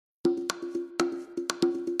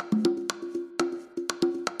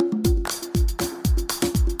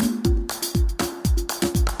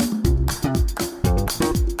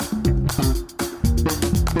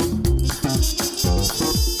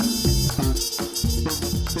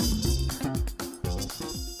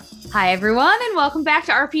Hi, everyone, and welcome back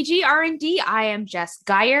to RPG R&D. I am Jess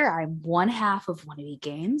Geyer. I'm one half of Wannabe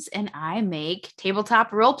Games, and I make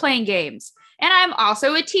tabletop role-playing games. And I'm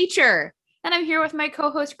also a teacher. And I'm here with my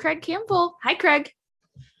co-host, Craig Campbell. Hi, Craig.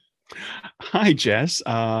 Hi, Jess.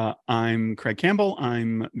 I'm Craig Campbell.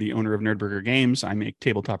 I'm the owner of Nerdburger Games. I make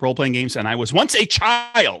tabletop role-playing games, and I was once a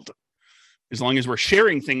child. As long as we're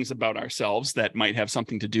sharing things about ourselves that might have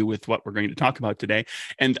something to do with what we're going to talk about today.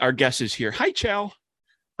 And our guest is here. Hi, Chow.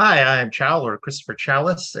 Hi, I'm Chow, or Christopher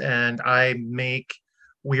Chalice, and I make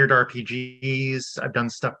weird RPGs. I've done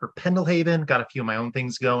stuff for Pendlehaven, got a few of my own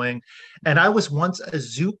things going, and I was once a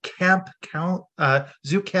zoo camp counselor.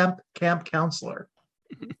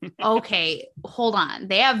 Okay, hold on.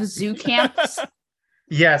 They have zoo camps?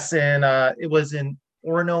 Yes, and it was in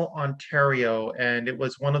Orono, Ontario, and it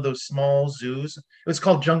was one of those small zoos. It was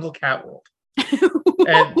called Jungle Cat World.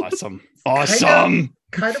 And Awesome.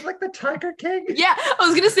 Kind of like the Tiger King. Yeah, I was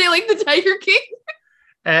going to say like the Tiger King.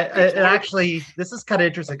 And actually, this is kind of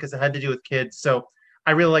interesting because it had to do with kids. So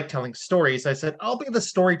I really like telling stories. I said, I'll be the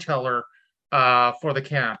storyteller for the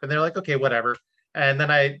camp. And they're like, okay, whatever. And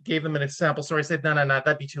then I gave them an example story. I said, no,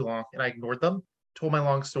 that'd be too long. And I ignored them, told my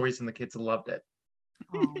long stories, and the kids loved it.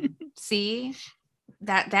 See,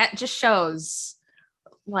 that just shows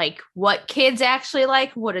like what kids actually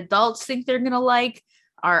like, what adults think they're going to like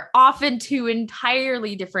are often two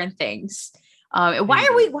entirely different things. Why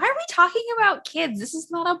are we talking about kids? This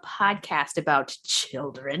is not a podcast about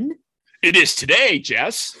children. It is today,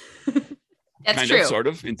 Jess. That's kind true. Of, sort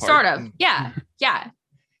of, in part. Sort of. Yeah.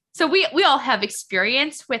 So we all have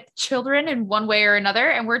experience with children in one way or another,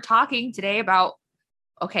 and we're talking today about,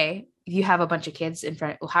 okay, you have a bunch of kids in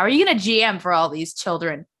front. How are you going to GM for all these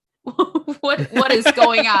children? what is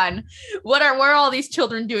going on? What are all these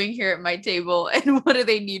children doing here at my table, and what do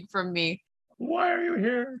they need from me? Why are you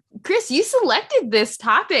here? Chris, you selected this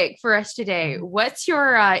topic for us today. What's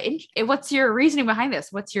your reasoning behind this?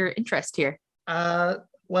 What's your interest here?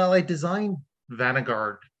 Well, I designed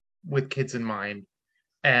Vanguard with kids in mind,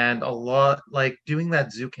 and a lot like doing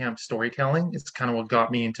that zoo camp storytelling. It's kind of what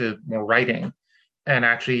got me into more writing. And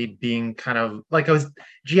actually being kind of like I was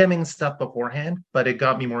GMing stuff beforehand, but it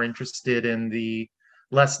got me more interested in the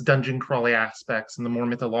less dungeon crawly aspects and the more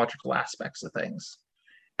mythological aspects of things.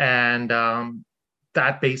 And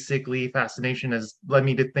that basically fascination has led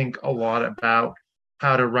me to think a lot about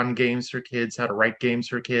how to run games for kids, how to write games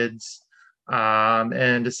for kids,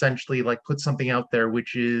 and essentially like put something out there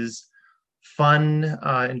which is fun,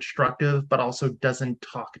 instructive, but also doesn't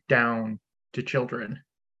talk down to children.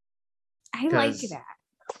 I like that.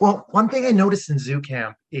 Well, one thing I noticed in Zoo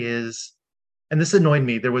Camp is, and this annoyed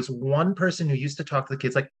me, there was one person who used to talk to the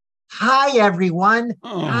kids like, hi, everyone.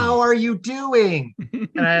 Oh. How are you doing?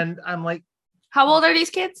 And I'm like, how old are these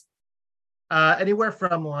kids? Anywhere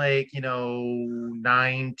from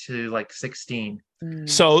 9 to 16.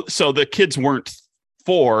 So the kids weren't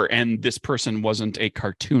 4 and this person wasn't a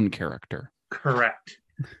cartoon character. Correct.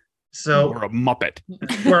 So or a Muppet,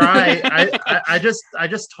 where I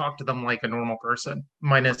just talk to them like a normal person,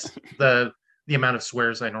 minus the amount of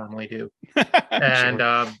swears I normally do, and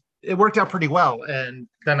sure. It worked out pretty well. And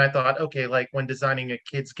then I thought, okay, like when designing a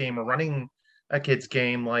kids game or running a kids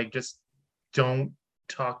game, like just don't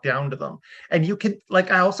talk down to them. And you can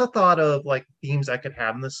I also thought of like themes I could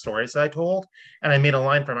have in the stories that I told, and I made a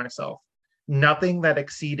line for myself: nothing that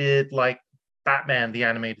exceeded like Batman the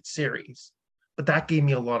animated series. But that gave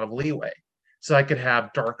me a lot of leeway. So I could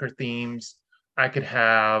have darker themes. I could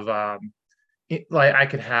have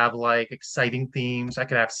exciting themes. I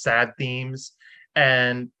could have sad themes.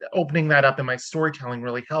 And opening that up in my storytelling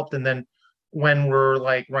really helped. And then when we're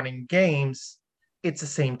running games, it's the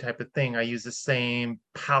same type of thing. I use the same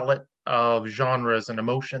palette of genres and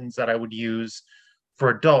emotions that I would use for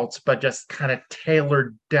adults, but just kind of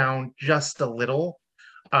tailored down just a little.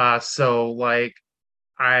 So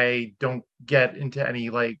I don't get into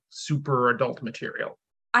any super adult material.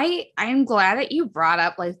 I'm glad that you brought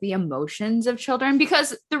up the emotions of children,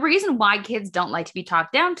 because the reason why kids don't like to be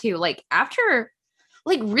talked down to, after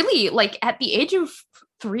really at the age of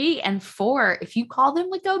 3 and 4, if you call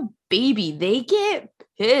them a baby, they get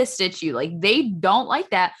pissed at you. They don't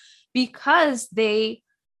like that, because they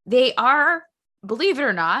are, believe it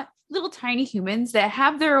or not, little tiny humans that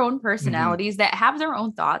have their own personalities, that have their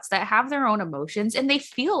own thoughts, that have their own emotions, and they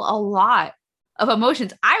feel a lot of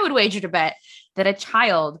emotions. I would wager to bet that a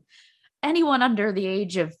child, anyone under the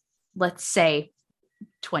age of, let's say,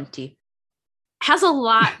 20, has a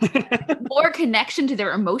lot more connection to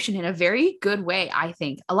their emotion in a very good way, I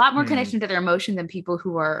think. A lot more connection to their emotion than people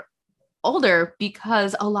who are older,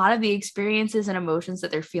 because a lot of the experiences and emotions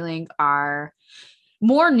that they're feeling are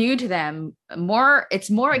more new to them, it's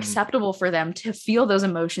more Mhm. acceptable for them to feel those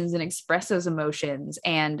emotions and express those emotions.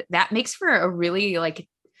 And that makes for a really, like,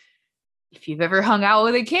 if you've ever hung out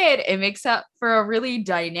with a kid, it makes up for a really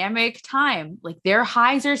dynamic time. Like their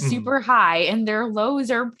highs are Mhm. super high and their lows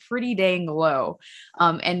are pretty dang low.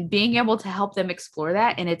 And being able to help them explore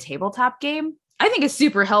that in a tabletop game, I think is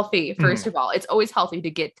super healthy. First of all, it's always healthy to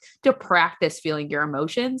get to practice feeling your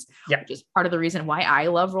emotions, Yeah. which is part of the reason why I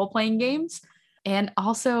love role-playing games. And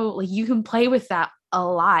also, like, you can play with that a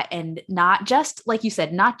lot, and not just, like you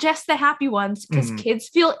said, not just the happy ones, because Mhm. kids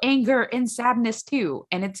feel anger and sadness too,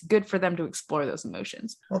 and it's good for them to explore those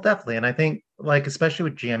emotions. Well, definitely. And I think, like, especially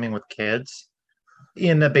with GMing with kids,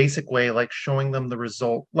 in a basic way, like showing them the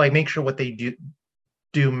result, like make sure what they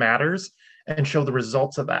do matters and show the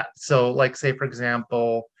results of that. So, like, say, for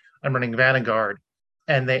example, I'm running Vanguard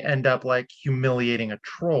and they end up like humiliating a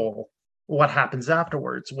troll. What happens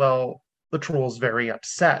afterwards? Well, the troll's very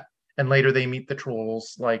upset. And later they meet the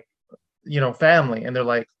troll's, like, family. And they're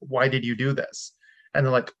like, why did you do this? And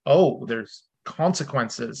they're like, oh, there's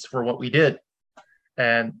consequences for what we did.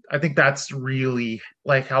 And I think that's really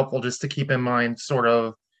like helpful just to keep in mind sort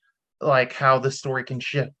of like how the story can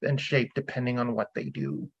shift and shape depending on what they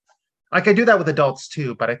do. Like I do that with adults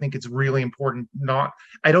too, but I think it's really important not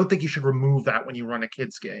I don't think you should remove that when you run a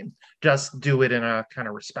kids game. Just do it in a kind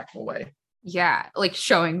of respectful way. Yeah, like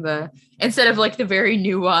showing instead of like the very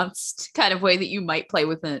nuanced kind of way that you might play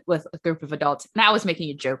with a group of adults. And I was making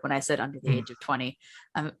a joke when I said under the age of 20.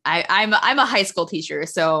 I'm a high school teacher,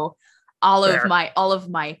 so all Fair. of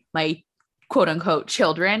my quote unquote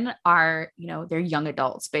children are, they're young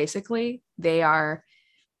adults. Basically, they are.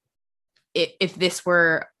 If this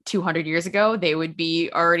were 200 years ago, they would be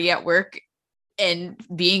already at work and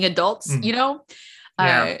being adults,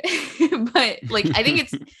 Yeah. But like, I think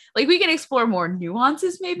it's like we can explore more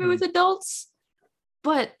nuances maybe with adults,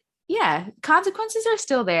 but yeah, consequences are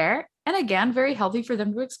still there. And again, very healthy for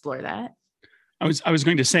them to explore that. I was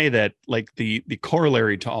going to say that like the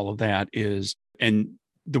corollary to all of that is, and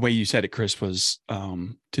the way you said it, Chris, was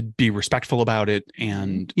to be respectful about it.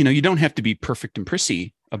 And, you don't have to be perfect and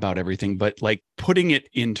prissy about everything, but like putting it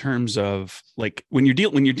in terms of like when you're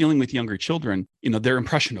dealing with younger children, they're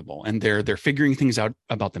impressionable and they're figuring things out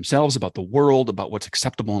about themselves, about the world, about what's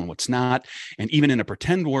acceptable and what's not. And even in a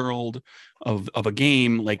pretend world of a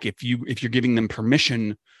game, like if you're giving them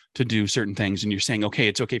permission to do certain things and you're saying, okay,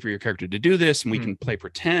 it's okay for your character to do this, and we can play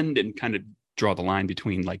pretend and kind of draw the line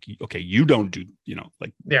between like, okay, you don't do,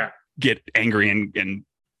 get angry and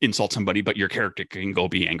insult somebody, but your character can go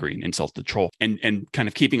be angry and insult the troll, and kind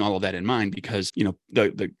of keeping all of that in mind, because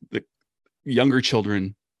the younger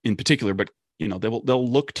children in particular, but they'll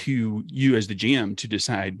look to you as the GM to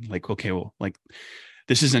decide like, okay, well, like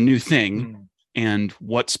this is a new thing and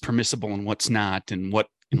what's permissible and what's not, and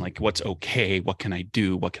like what's okay, what can I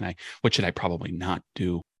do, what should I probably not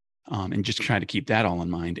do, and just try to keep that all in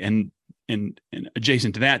mind. And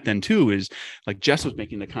adjacent to that then too is like Jess was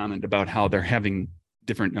making the comment about how they're having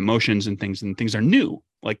different emotions and things are new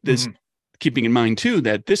like this, keeping in mind too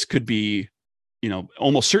that this could be,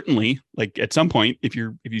 almost certainly, like at some point, if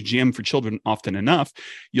you GM for children often enough,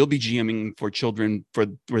 you'll be GMing for children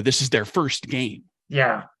where this is their first game.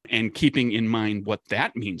 Yeah. And keeping in mind what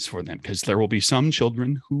that means for them, because there will be some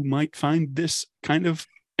children who might find this kind of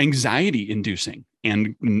anxiety inducing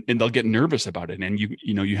and they'll get nervous about it. And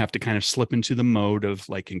you have to kind of slip into the mode of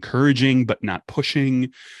like encouraging, but not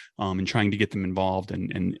pushing, and trying to get them involved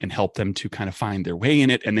and help them to kind of find their way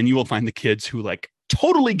in it. And then you will find the kids who like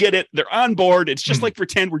totally get it. They're on board. It's just like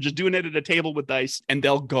pretend we're just doing it at a table with dice, and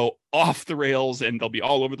they'll go off the rails and they'll be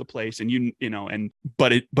all over the place. And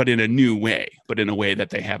but in a new way, but in a way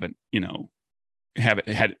that they haven't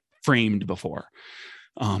had framed before.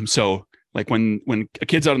 So like when a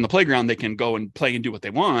kid's out on the playground, they can go and play and do what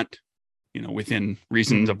they want, within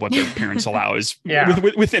reasons of what their parents allow, is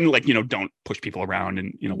within like, don't push people around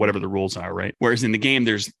and, whatever the rules are. Right. Whereas in the game,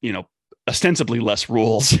 there's, ostensibly less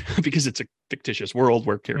rules because it's a fictitious world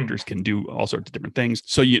where characters can do all sorts of different things.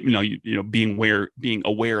 So, being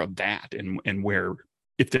aware of that and where,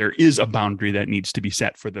 if there is a boundary that needs to be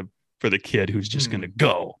set for the kid who's just going to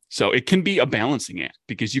go. So it can be a balancing act,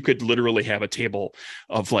 because you could literally have a table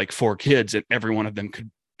of like 4 kids and every one of them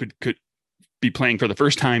could be playing for the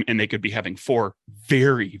first time, and they could be having 4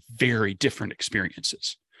 very, very different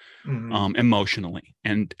experiences, emotionally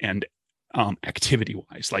and activity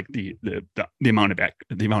wise, like the amount of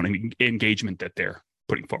engagement that they're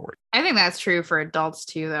putting forward. I think that's true for adults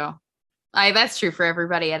too, though. That's true for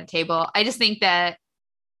everybody at a table. I just think that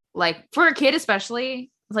like for a kid, especially,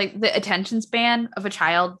 like the attention span of a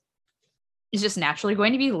child is just naturally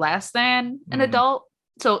going to be less than an adult.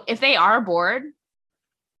 So if they are bored,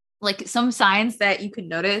 like some signs that you can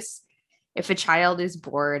notice, if a child is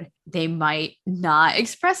bored, they might not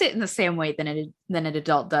express it in the same way than an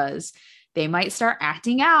adult does. They might start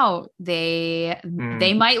acting out. They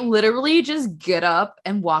might literally just get up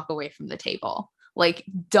and walk away from the table. Like,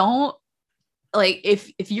 don't, like,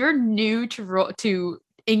 if you're new to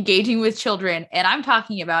engaging with children, and I'm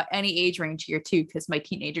talking about any age range here too, because my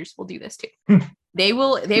teenagers will do this too. They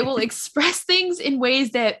will express things in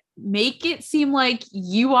ways that make it seem like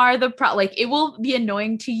you are like it will be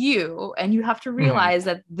annoying to you, and you have to realize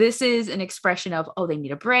that this is an expression of, oh, they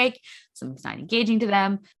need a break, something's not engaging to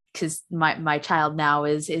them. Because my child now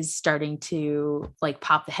is starting to like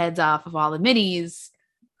pop the heads off of all the minis.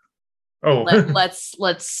 Oh,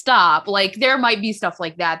 let's stop. Like, there might be stuff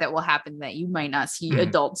like that will happen that you might not see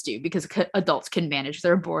adults do, because adults can manage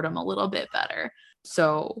their boredom a little bit better.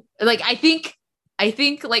 So like, I think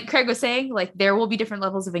like Craig was saying, like, there will be different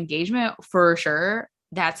levels of engagement for sure.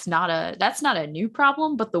 That's not a new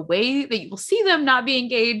problem, but the way that you will see them not be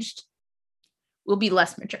engaged will be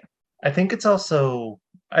less mature. I think it's also,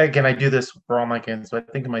 again, I do this for all my kids, but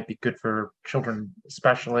I think it might be good for children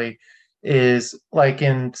especially, is like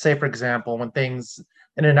in, say, for example, when things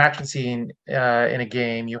in an action scene in a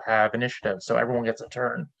game, you have initiative, so everyone gets a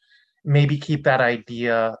turn. Maybe keep that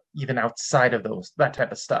idea even outside of that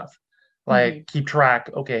type of stuff. Like, keep track,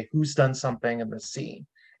 okay, who's done something in this scene?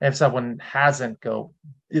 And if someone hasn't, go,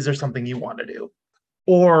 is there something you want to do?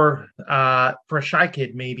 Or for a shy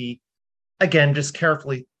kid, maybe, again, just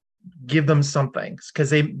carefully give them something,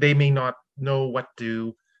 because they may not know what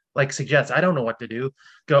to, like, suggest. I don't know what to do.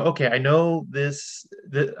 Go, okay, I know this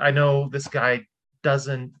guy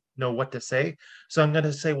doesn't know what to say, so I'm going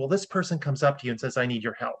to say, well, this person comes up to you and says, I need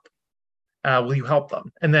your help. Will you help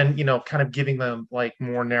them? And then, kind of giving them like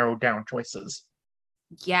more narrowed down choices.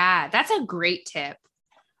 Yeah, that's a great tip.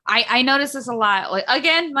 I notice this a lot. Like,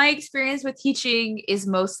 again, my experience with teaching is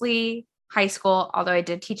mostly high school, although I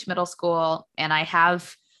did teach middle school, and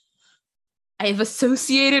I've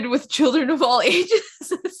associated with children of all ages.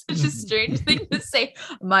 It's such a strange thing to say.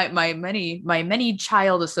 My many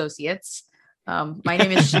child associates. My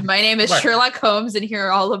name is Right. Sherlock Holmes, and here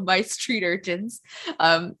are all of my street urchins.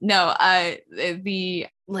 The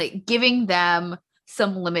like, giving them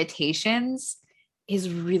some limitations is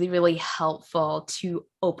really, really helpful to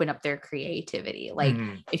open up their creativity. Like,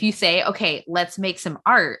 if you say, okay, let's make some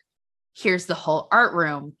art, here's the whole art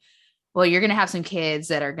room. Well, you're going to have some kids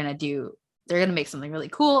that are going to they're going to make something really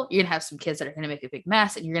cool. You're going to have some kids that are going to make a big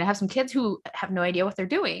mess, and you're going to have some kids who have no idea what they're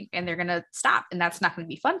doing, and they're going to stop, and that's not going to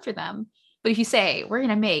be fun for them. But if you say, we're going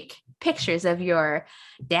to make pictures of your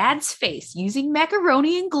dad's face using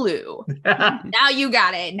macaroni and glue, now you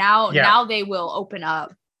got it. Now they will open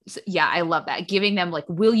up. So, yeah, I love that. Giving them, like,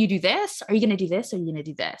 will you do this? Are you going to do this? Are you going to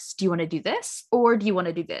do this? Do you want to do this? Or do you want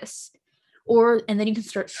to do this? And then you can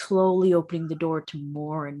start slowly opening the door to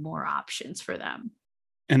more and more options for them.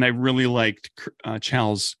 And I really liked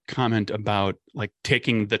Chal's comment about like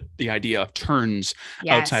taking the idea of turns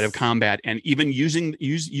outside of combat, and even using the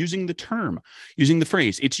the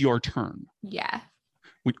phrase, it's your turn. Yeah.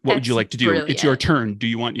 What would you like to do? Brilliant. It's your turn. Do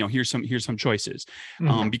you want, here's some choices.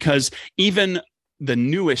 Because even the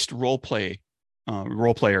newest role player,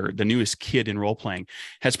 the newest kid in role playing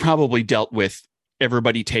has probably dealt with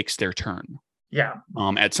everybody takes their turn. Yeah.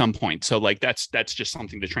 At some point. So like, that's just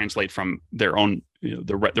something to translate from their own,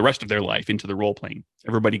 the rest of their life into the role playing.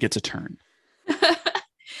 Everybody gets a turn.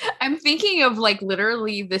 I'm thinking of like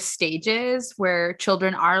literally the stages where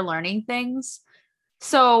children are learning things.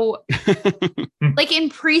 So like in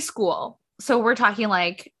preschool, so we're talking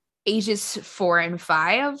like ages 4 and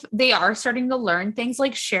 5, they are starting to learn things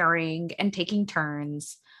like sharing and taking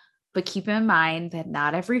turns. But keep in mind that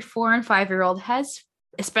not every 4 and 5-year-old has,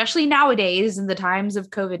 especially nowadays in the times of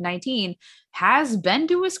COVID-19, has been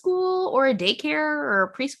to a school or a daycare or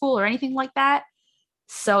a preschool or anything like that.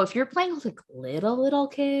 So if you're playing with like little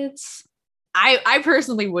kids, I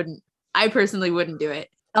personally wouldn't do it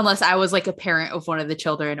unless I was like a parent of one of the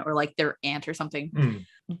children or like their aunt or something.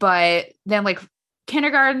 But then like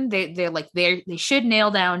kindergarten, they should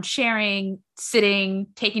nail down sharing, sitting,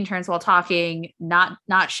 taking turns while talking, not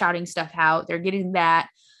shouting stuff out. They're getting that.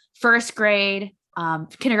 First grade,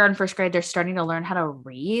 kindergarten, first grade, they're starting to learn how to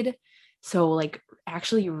read. So like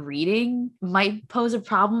actually reading might pose a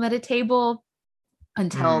problem at a table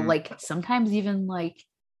until like sometimes even like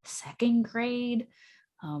second grade.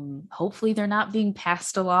 Hopefully they're not being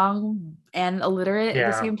passed along and illiterate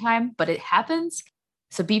at the same time, but it happens.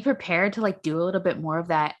 So be prepared to like do a little bit more of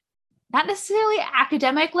that not necessarily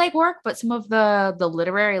academic legwork, but some of the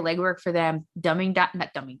literary legwork for them, dumbing down,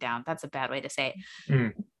 not dumbing down, that's a bad way to say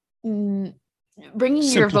it. Mm. Bringing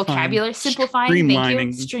your vocabulary, simplifying,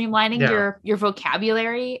 thank you, streamlining your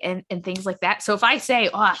vocabulary and things like that. So if I say,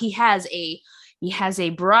 oh, he has a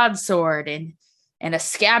broadsword and a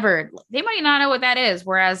scabbard, they might not know what that is.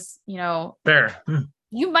 Whereas, fair.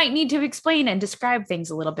 You might need to explain and describe things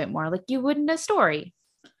a little bit more like you would in a story.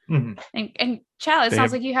 Mm-hmm. And Chad, it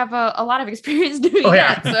sounds like you have a lot of experience doing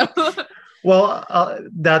that. So. Well,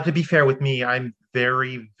 that to be fair with me, I'm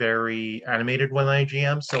very, very animated when I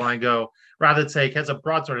GM. So I go, rather than say it has a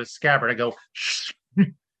broadsword, a scabbard, I go, shh,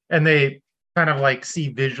 and they kind of like see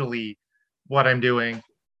visually what I'm doing.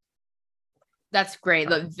 That's great.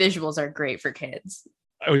 The visuals are great for kids.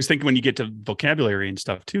 I was thinking when you get to vocabulary and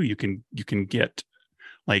stuff too, you can get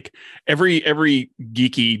like every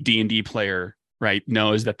geeky D&D player, right,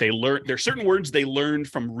 knows that there's certain words they learned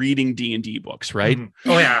from reading D&D books, right? Mm-hmm.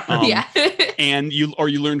 Oh yeah. Yeah. And you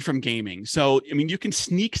learned from gaming. So, I mean, you can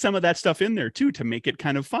sneak some of that stuff in there too, to make it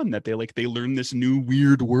kind of fun that they learn this new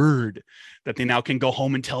weird word that they now can go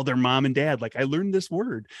home and tell their mom and dad, like, I learned this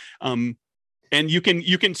word. And you can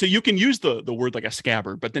use the word like a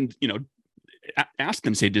scabbard, but then, ask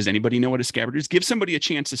them, say, does anybody know what a scabbard is? Give somebody a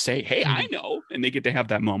chance to say, hey, I know. And they get to have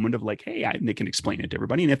that moment of like, hey, and they can explain it to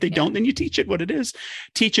everybody. And if they don't, then you teach it what it is,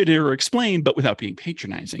 teach it or explain, but without being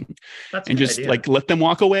patronizing. That's and just idea. Like, let them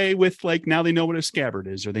walk away with like, now they know what a scabbard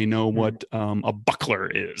is, or they know what a buckler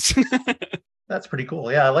is. That's pretty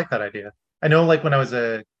cool. Yeah. I like that idea. I know, like when I was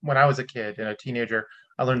a kid and a teenager,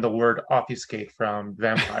 I learned the word obfuscate from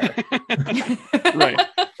Vampire. Right.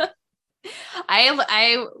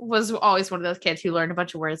 I was always one of those kids who learned a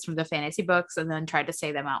bunch of words from the fantasy books and then tried to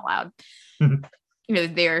say them out loud.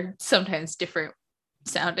 Mm-hmm. They're sometimes different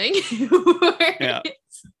sounding. Yeah.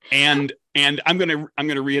 And I'm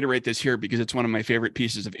gonna reiterate this here because it's one of my favorite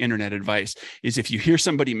pieces of internet advice is if you hear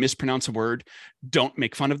somebody mispronounce a word, don't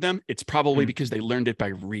make fun of them. It's probably because they learned it by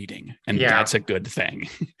reading. And that's a good thing.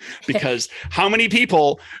 Because how many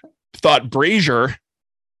people thought brazier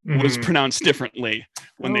was pronounced differently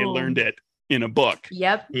when they learned it in a book?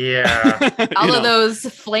 Yep. Yeah. All of those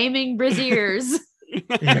flaming braziers.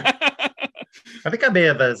 Yeah. I think I may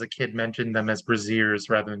have, as a kid, mentioned them as braziers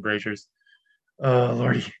rather than braziers. Oh,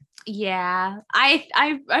 Lordy. Yeah,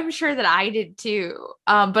 I'm sure that I did too.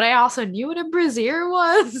 But I also knew what a brazier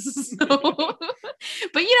was. So.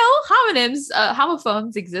 But homonyms,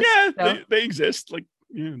 homophones exist. Yeah, so. they exist. Like,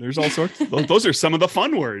 yeah, there's all sorts. Those are some of the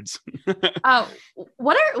fun words.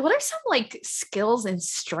 What are some like skills and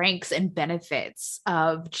strengths and benefits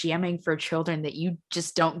of jamming for children that you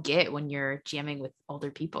just don't get when you're jamming with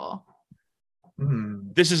older people?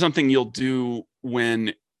 This is something you'll do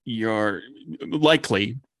when you're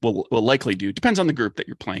likely do. Depends on the group that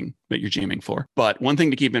you're jamming for. But one thing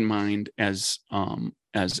to keep in mind as a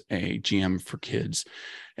GM for kids,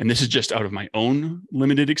 and this is just out of my own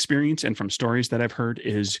limited experience and from stories that I've heard,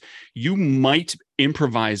 is you might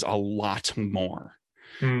improvise a lot more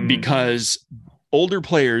because older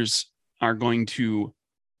players are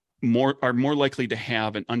more likely to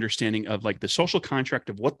have an understanding of like the social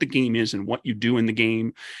contract of what the game is and what you do in the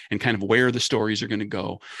game and kind of where the stories are going to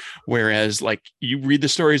go. Whereas like you read the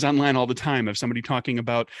stories online all the time of somebody talking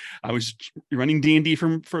about, I was running D&D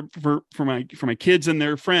for my kids and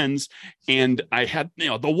their friends. And I had,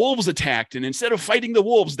 the wolves attacked. And instead of fighting the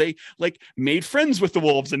wolves, they like made friends with the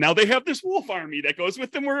wolves. And now they have this wolf army that goes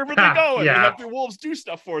with them wherever they go. And they have their wolves do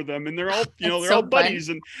stuff for them. And they're all, they're all buddies.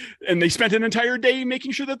 And they spent an entire day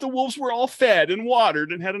making sure that the wolves were all fed and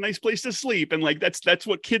watered and had a nice place to sleep. And like, that's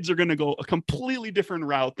what kids are going to go a completely different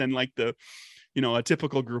route than like the, a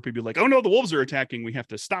typical group would be like, oh no, the wolves are attacking. We have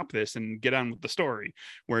to stop this and get on with the story.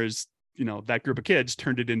 Whereas, that group of kids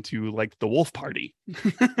turned it into like the wolf party.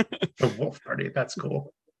 The wolf party. That's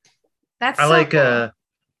cool. That's I like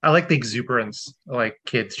the exuberance like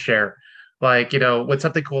kids share. Like, when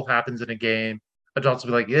something cool happens in a game, adults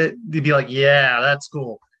will be like, they'd be like, yeah, that's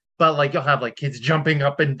cool. But like you'll have like kids jumping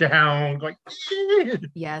up and down, going, yeah.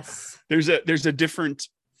 Yes. There's a different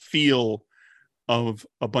feel of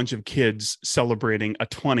a bunch of kids celebrating a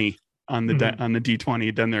 20 on the on the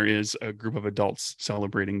D20 than there is a group of adults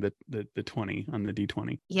celebrating the 20 on the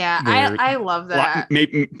D20. Yeah, I love that.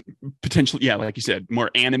 Maybe potentially, yeah, like you said,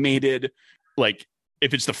 more animated. Like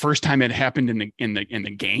if it's the first time it happened in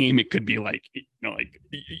the game, it could be like like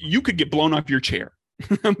you could get blown off your chair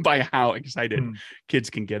by how excited kids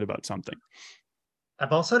can get about something.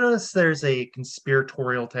 I've also noticed there's a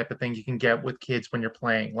conspiratorial type of thing you can get with kids when you're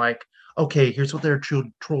playing. Like, okay, here's what their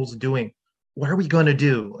trolls doing. What are we going to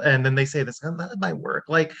do? And then they say this, that might work.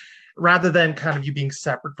 Like rather than kind of you being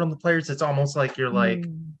separate from the players, it's almost like you're like,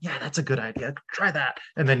 Mm. yeah, that's a good idea. Try that.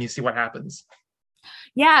 And then you see what happens.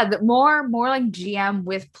 Yeah, more like GM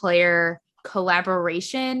with player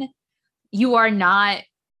collaboration. You are not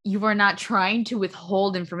trying to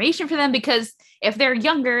withhold information for them, because if they're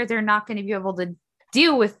younger, they're not going to be able to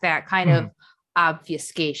deal with that kind of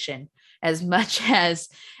obfuscation as much as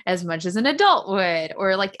an adult would,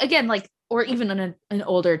 or like, again, like, or even an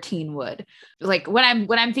older teen would. Like when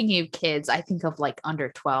I'm thinking of kids, I think of like under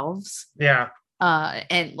 12s. Yeah.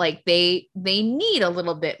 And like they need a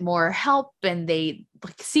little bit more help, and they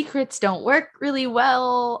like secrets don't work really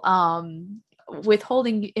well.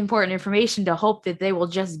 Withholding important information to hope that they will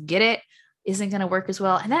just get it isn't going to work as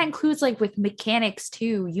well. And that includes like with mechanics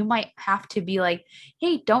too. You might have to be like,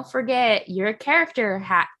 hey, don't forget your character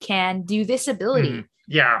can do this ability.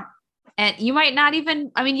 Yeah. And you might not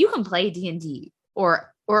even, I mean, you can play D&D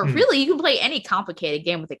or really you can play any complicated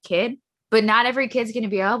game with a kid, but not every kid's going to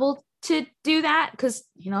be able to do that, because,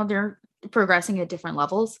 you know, they're progressing at different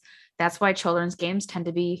levels. That's why children's games tend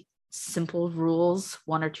to be simple rules,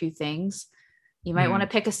 one or two things. You might want to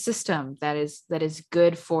pick a system that is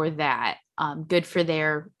good for that, good for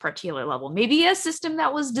their particular level. Maybe a system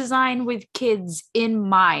that was designed with kids in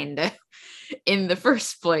mind in the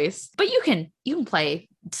first place. But you can play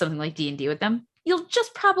something like D&D with them. You'll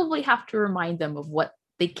just probably have to remind them of what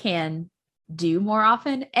they can do more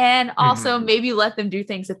often, and also maybe let them do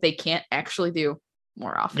things that they can't actually do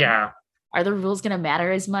more often. Yeah. Are the rules going to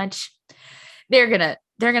matter as much? They're gonna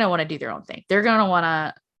want to do their own thing. They're gonna want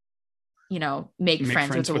to, you know, make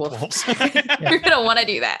friends with the wolves. You're gonna want to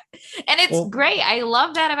do that, and it's great. I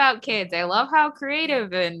love that about kids. I love how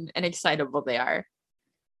creative and excitable they are.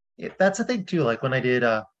 That's the thing too. Like when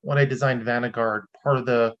I designed Vanguard, part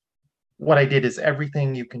of what I did is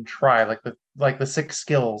everything you can try, like the 6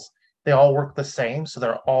 skills, they all work the same, so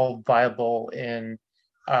they're all viable in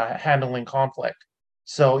handling conflict.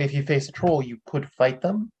 So if you face a troll, you could fight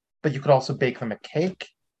them, but you could also bake them a cake.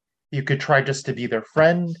 You could try just to be their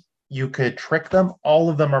friend. You could trick them. All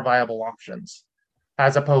of them are viable options,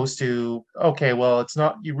 as opposed to, okay, well, it's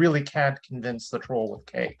not, you really can't convince the troll with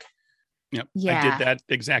cake. Yep. Yeah. I did that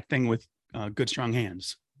exact thing with Good Strong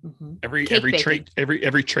Hands. Every Cake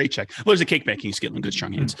every trait check. Well, there's a cake baking skill in Good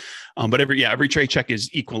Strong Hands, but every trait check is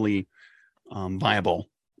equally viable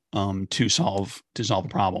to solve a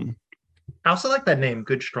problem. I also like that name,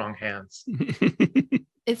 Good Strong Hands.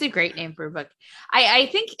 It's a great name for a book. I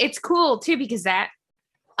think it's cool too, because that,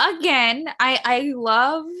 again, I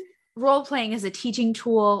love role playing as a teaching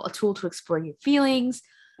tool, a tool to explore your feelings,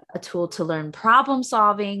 a tool to learn problem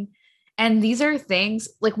solving. And these are things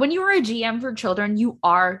like when you are a GM for children, you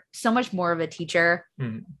are so much more of a teacher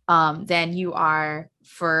than you are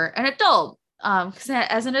for an adult. Because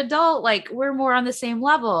as an adult, like, we're more on the same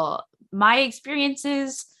level. My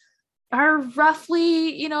experiences are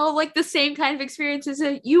roughly, you know, like the same kind of experiences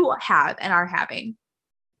that you have and are having.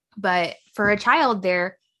 But for a child,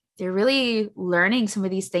 they're really learning some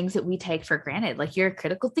of these things that we take for granted, like your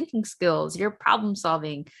critical thinking skills, your problem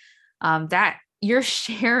solving, that you're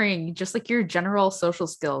sharing, just like your general social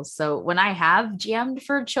skills. So when I have GM'd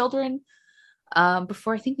for children,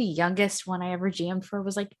 before, I think the youngest one I ever GM'd for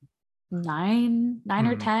was like 9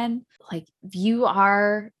 or 10, like, you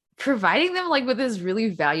are providing them like with this really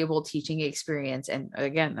valuable teaching experience. And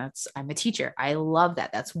again, I'm a teacher. I love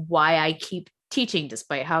that. That's why I keep teaching,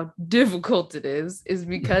 despite how difficult it is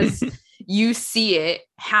because you see it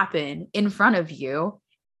happen in front of you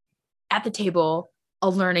at the table, a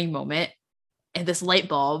learning moment, and this light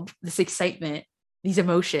bulb, this excitement, these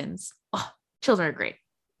emotions. Oh, children are great.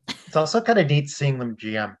 It's also kind of neat seeing them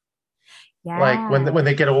GM. Yeah. Like when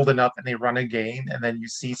they get old enough and they run a game, and then you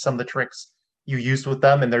see some of the tricks you used with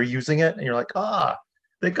them and they're using it, and you're like,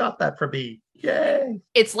 they got that for me. Yay.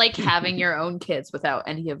 It's like having your own kids without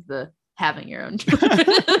any of the having your own children.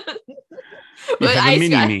 But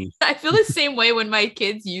I feel the same way when my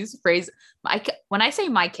kids use phrase. When I say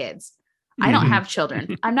my kids, I don't have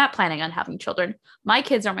children. I'm not planning on having children. My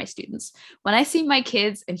kids are my students. When I see my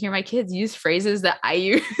kids and hear my kids use phrases that I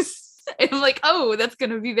use, I'm like, oh, that's going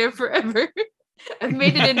to be there forever. I've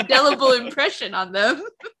made an indelible impression on them.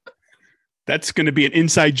 That's going to be an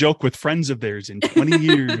inside joke with friends of theirs in 20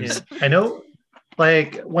 years. Yeah. I know,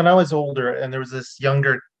 like, when I was older and there was this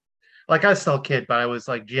younger, like, I was still a kid, but I was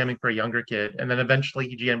like GMing for a younger kid. And then eventually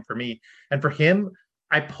he GM'd for me. And for him,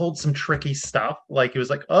 I pulled some tricky stuff. Like, he was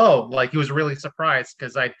like, oh, like, he was really surprised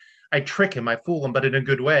because I trick him, I fool him, but in a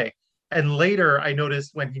good way. And later I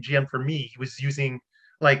noticed when he GM'd for me, he was using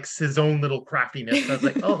like his own little craftiness. I was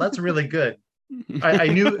like, oh, that's really good. I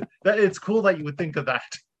knew that it's cool that you would think of that.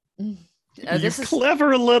 This is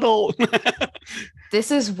clever little.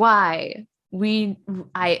 This is why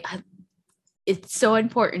it's so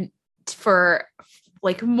important for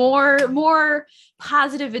like more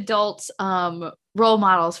positive adults, role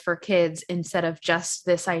models for kids, instead of just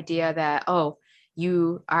this idea that, oh,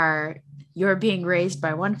 you're being raised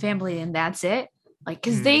by one family and that's it. Like,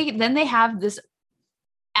 because they have this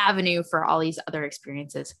avenue for all these other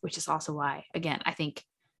experiences, which is also why, again, I think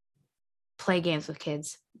play games with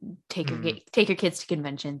kids, take your kids to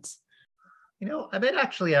conventions. I might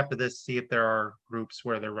actually after this see if there are groups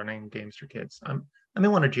where they're running games for kids. I may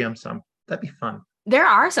want to GM some. That'd be fun. There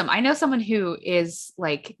are some. I know someone who is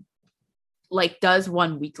like does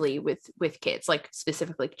one weekly with kids, like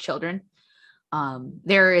specifically children.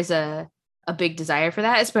 There is a big desire for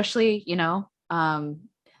that, especially, a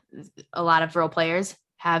lot of role players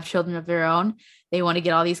have children of their own. They want to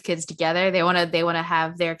get all these kids together. They want to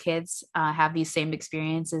have their kids have these same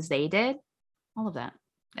experiences they did. All of that.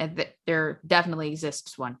 And there definitely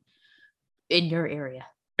exists one in your area.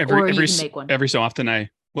 Or you can make one. Every so often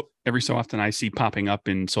I see popping up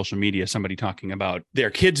in social media somebody talking about their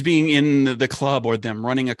kids being in the club, or them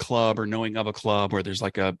running a club, or knowing of a club, or there's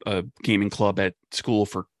like a gaming club at school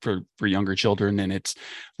for younger children. And it's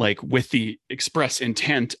like with the express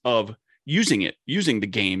intent of using the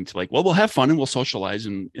game to like, well, we'll have fun and we'll socialize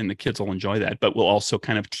and the kids will enjoy that, but we'll also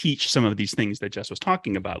kind of teach some of these things that Jess was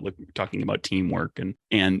talking about, like talking about teamwork and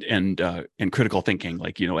critical thinking.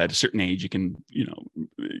 Like, at a certain age, you can,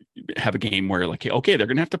 have a game where like, okay, they're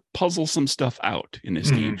going to have to puzzle some stuff out in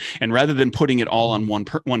this game. And rather than putting it all on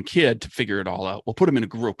one kid to figure it all out, we'll put them in a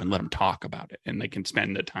group and let them talk about it. And they can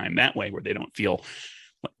spend the time that way where they don't feel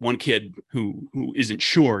one kid who isn't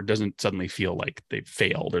sure doesn't suddenly feel like they've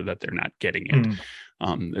failed or that they're not getting it.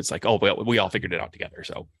 It's like, oh, well, we all figured it out together.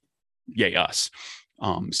 So yay us.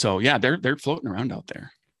 So yeah, they're floating around out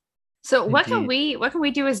there. So what can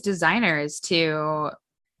we do as designers to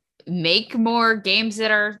make more games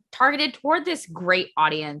that are targeted toward this great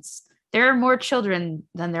audience? There are more children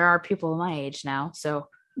than there are people my age now. So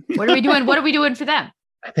what are we doing? What are we doing for them?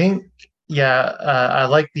 I think, I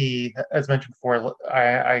like as mentioned before,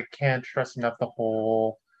 I can't stress enough the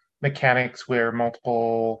whole mechanics where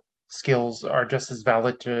multiple skills are just as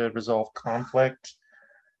valid to resolve conflict.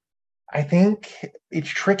 I think it's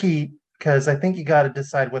tricky because I think you got to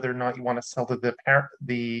decide whether or not you want to sell to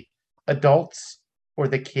the adults or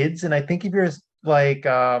the kids. And I think if you're like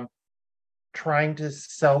trying to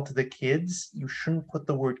sell to the kids, you shouldn't put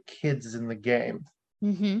the word kids in the game.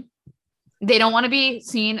 They don't want to be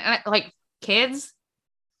seen like kids.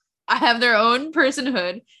 I have their own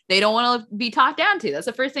personhood. They don't want to be talked down to. That's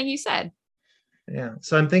the first thing you said. Yeah.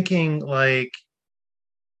 So I'm thinking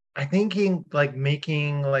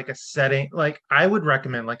making like a setting, like I would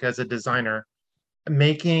recommend, like as a designer,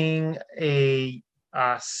 making a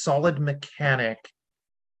solid mechanic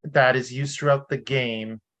that is used throughout the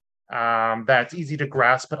game, that's easy to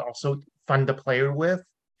grasp but also fun to play with,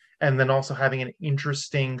 and then also having an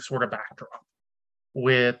interesting sort of backdrop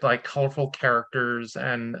with like colorful characters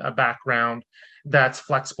and a background that's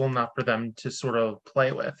flexible enough for them to sort of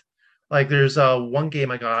play with. Like there's one game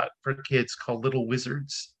I got for kids called Little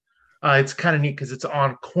Wizards. It's kind of neat because it's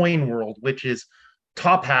on Coin World, which is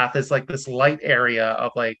top half is like this light area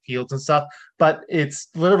of like fields and stuff, but it's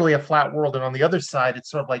literally a flat world, and on the other side it's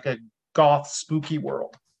sort of like a goth spooky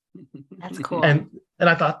world. That's cool. And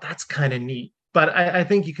I thought that's kind of neat. But I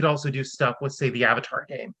think you could also do stuff with, say, the Avatar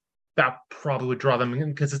game. That probably would draw them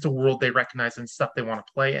in because it's a world they recognize and stuff they want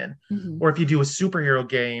to play in. Or if you do a superhero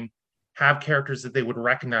game, have characters that they would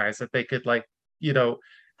recognize that they could like,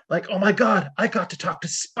 like, oh my God, I got to talk to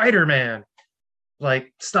Spider-Man.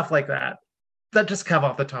 Like stuff like that. That just come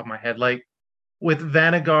off the top of my head. Like with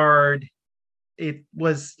Vanguard, it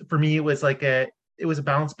was a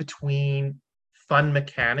balance between fun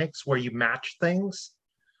mechanics where you match things.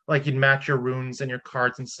 Like you'd match your runes and your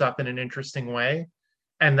cards and stuff in an interesting way.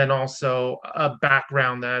 And then also a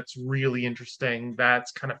background that's really interesting,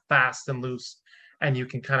 that's kind of fast and loose, and you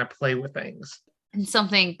can kind of play with things. And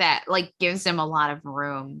something that like gives them a lot of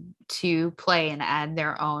room to play and add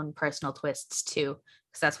their own personal twists too.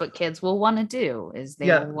 Because that's what kids will want to do, is they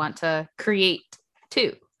will want to create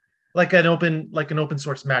too. Like an open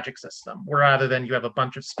source magic system, where rather than you have a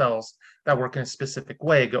bunch of spells that work in a specific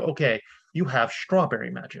way, go, okay, you have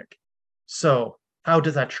strawberry magic. So how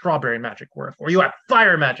does that strawberry magic work? Or you have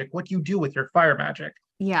fire magic. What do you do with your fire magic?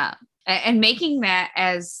 Yeah. And making that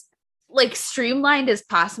as like streamlined as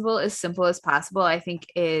possible, as simple as possible, I think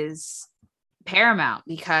is paramount,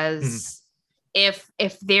 because if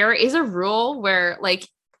there is a rule where like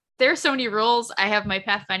there are so many rules, I have my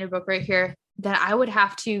Pathfinder book right here. that I would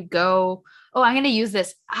have to go, oh, I'm going to use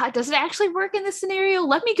this. Does it actually work in this scenario?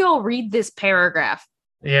 Let me go read this paragraph.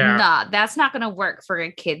 Yeah. Nah, that's not going to work for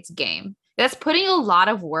a kid's game. That's putting a lot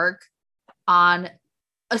of work on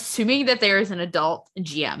assuming that there is an adult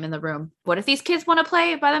GM in the room. What if these kids want to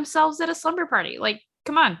play by themselves at a slumber party? Like,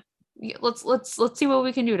 come on. Let's see what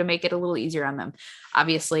we can do to make it a little easier on them.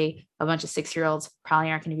 Obviously, a bunch of 6-year-olds probably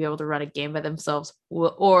aren't going to be able to run a game by themselves,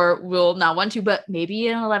 or will not want to, but maybe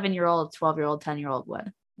an 11-year-old, 12-year-old, 10-year-old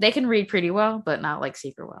would. They can read pretty well, but not like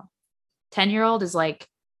super well. 10-year-old is like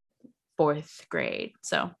 4th grade.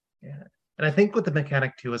 So Yeah. And I think with the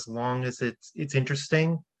mechanic too, as long as it's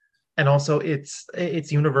interesting and also it's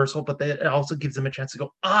universal, but it also gives them a chance to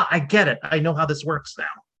go, I get it. I know how this works now.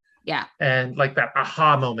 yeah. And like that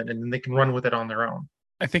aha moment, and then they can run with it on their own.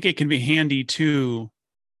 I think it can be handy too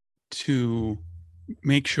to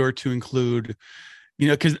make sure to include,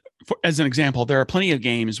 because as an example, there are plenty of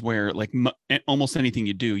games where like almost anything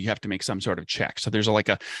you do, you have to make some sort of check. So there's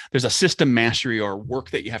a system mastery or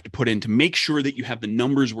work that you have to put in to make sure that you have the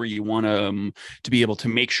numbers where you want to be able to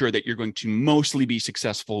make sure that you're going to mostly be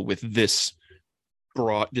successful with this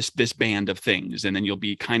this band of things, and then you'll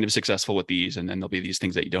be kind of successful with these, and then there'll be these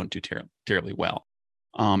things that you don't do terribly well,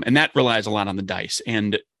 and that relies a lot on the dice.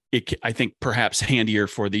 And I think perhaps handier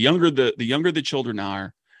for the younger the children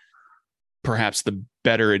are, perhaps the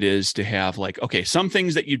better it is to have like, okay, some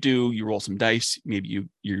things that you do, you roll some dice, maybe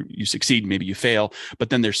you succeed, maybe you fail, but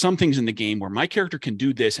then there's some things in the game where my character can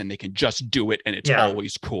do this and they can just do it, and it's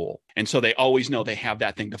always cool. And so they always know they have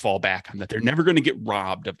that thing to fall back on, that they're never going to get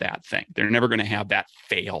robbed of that thing. They're never going to have that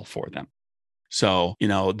fail for them. So,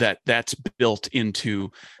 that's built into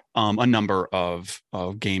a number of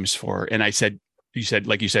games for, and you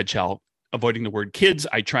said, Chell, avoiding the word kids,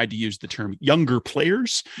 I tried to use the term younger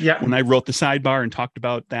players when I wrote the sidebar and talked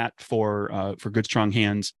about that for Good Strong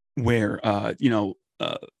Hands, where I'm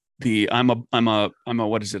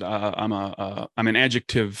an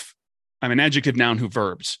adjective noun who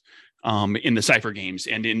verbs in the Cypher games,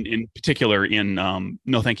 and in particular in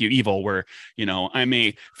No Thank You Evil, where I'm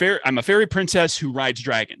a fairy princess who rides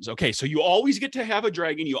dragons. Okay, so you always get to have a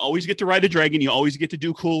dragon, you always get to ride a dragon, you always get to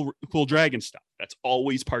do cool dragon stuff. That's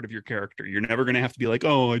always part of your character. You're never going to have to be like,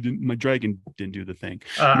 oh, my dragon didn't do the thing.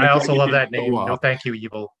 I also love that name. No Thank You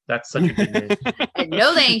Evil. That's such a good name.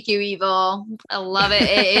 No Thank You Evil. I love it.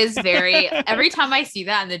 It is very, every time I see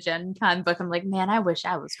that in the Gen Con book, I'm like, man, I wish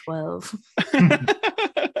I was 12.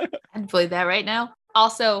 I'd play that right now.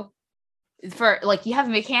 Also, for like, you have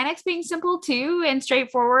mechanics being simple too and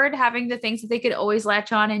straightforward, having the things that they could always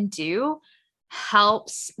latch on and do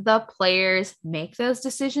helps the players make those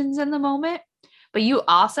decisions in the moment. But you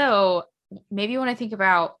also maybe want to think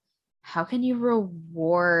about, how can you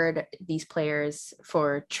reward these players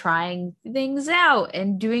for trying things out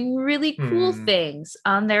and doing really cool things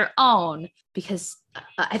on their own? Because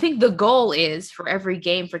I think the goal is for every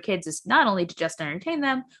game for kids is not only to just entertain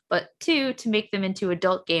them, but to make them into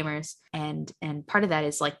adult gamers. And part of that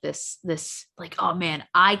is like this like, oh man,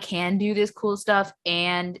 I can do this cool stuff,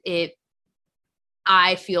 and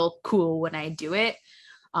I feel cool when I do it.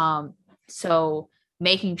 So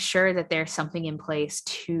making sure that there's something in place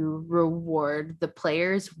to reward the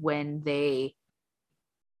players when they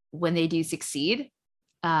do succeed.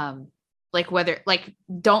 Don't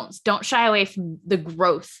shy away from the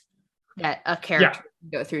growth that a character can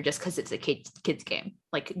go through just because it's a kids game.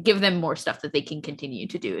 Like, give them more stuff that they can continue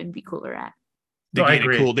to do and be cooler at. They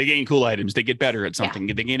gain cool items. They get better at something.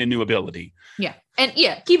 They gain a new ability. Yeah. And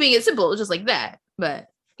keeping it simple, just like that. But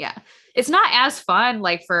yeah, it's not as fun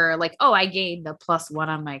like for like, oh, I gained a +1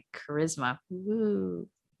 on my charisma. Woo.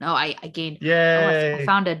 No, I gained. Yay. I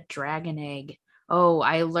found a dragon egg. Oh,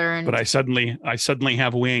 I learned. But I suddenly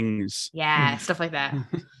have wings. Yeah, stuff like that.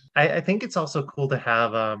 I think it's also cool to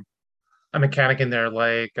have a mechanic in there,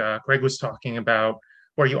 like Greg was talking about,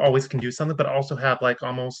 where you always can do something, but also have like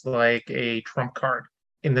almost like a trump card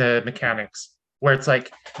in the mechanics, where it's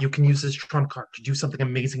like you can use this trump card to do something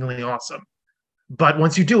amazingly awesome. But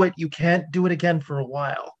once you do it, you can't do it again for a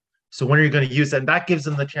while. So when are you going to use it? And that gives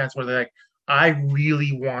them the chance where they're like, I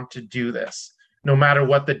really want to do this, no matter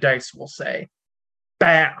what the dice will say.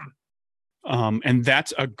 Bam. And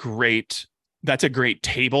that's a great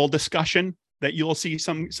table discussion that you'll see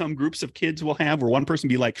some groups of kids will have, where one person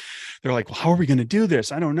they're like, well, how are we going to do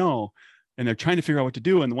this? I don't know. And they're trying to figure out what to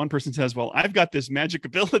do. And the one person says, well, I've got this magic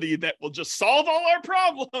ability that will just solve all our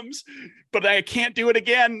problems, but I can't do it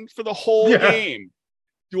again for the whole game.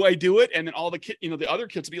 Do I do it? And then all the the other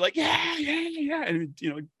kids will be like, yeah. And,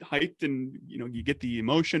 hyped, and, you get the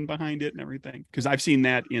emotion behind it and everything. Cause I've seen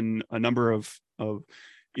that in a number of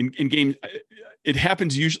in games, it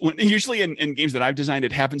happens usually in games that I've designed,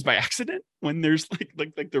 it happens by accident when there's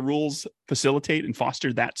like the rules facilitate and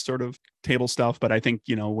foster that sort of table stuff. But I think,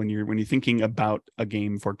 when you're thinking about a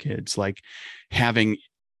game for kids, like having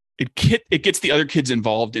it gets the other kids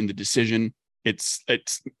involved in the decision. It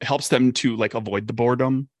helps them to like avoid the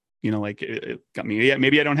boredom. Like it got me. Yeah,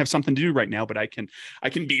 maybe I don't have something to do right now, but I can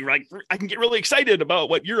be like, I can get really excited about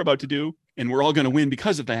what you're about to do, and we're all going to win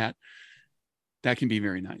because of that. That can be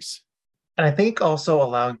very nice. And I think also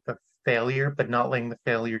allowing the failure, but not letting the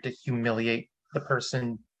failure to humiliate the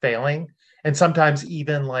person failing. And sometimes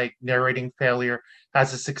even like narrating failure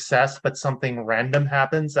as a success, but something random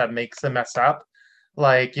happens that makes them mess up.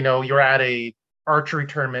 Like, you're at a archery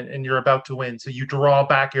tournament and you're about to win. So you draw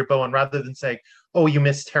back your bow, and rather than saying, oh, you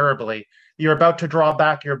missed terribly, you're about to draw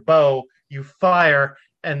back your bow, you fire,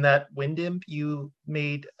 and that wind imp you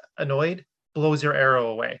made annoyed blows your arrow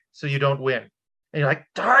away. So you don't win. And you're like,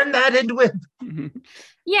 darn that Indwin.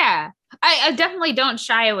 Yeah. I definitely don't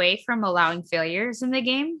shy away from allowing failures in the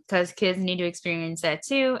game, because kids need to experience that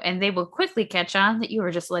too. And they will quickly catch on that you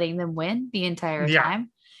were just letting them win the entire time.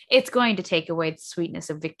 It's going to take away the sweetness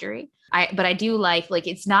of victory. But I do like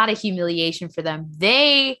it's not a humiliation for them.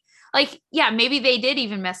 They maybe they did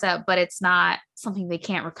even mess up, but it's not something they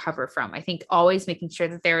can't recover from. I think always making sure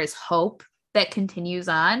that there is hope that continues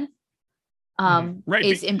on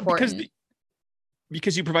is important.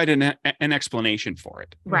 Because you provide an explanation for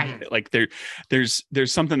it. Right. Like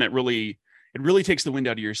there's something that really takes the wind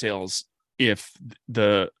out of your sails if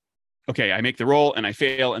I make the roll and I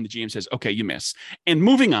fail and the GM says, okay, you miss. And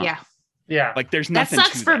moving on. Yeah. Like there's nothing. That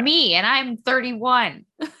sucks for me, and I'm 31.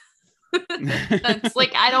 That's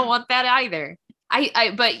I don't want that either.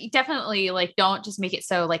 But definitely don't just make it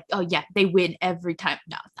so oh yeah, they win every time.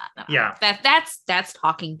 No. Yeah. That's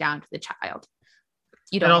talking down to the child.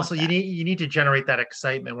 And also you need to generate that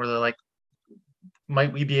excitement where they're like,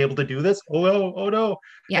 might we be able to do this? Oh no.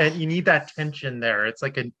 Yeah. And you need that tension there. It's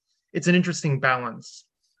it's an interesting balance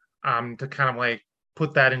to kind of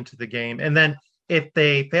put that into the game. And then if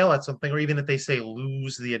they fail at something, or even if they say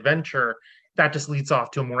lose the adventure, that just leads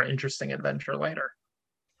off to a more interesting adventure later.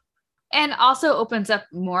 And also opens up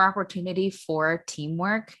more opportunity for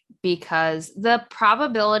teamwork, because the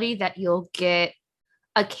probability that you'll get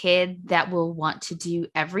a kid that will want to do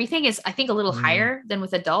everything is, I think, a little higher than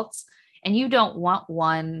with adults. And you don't want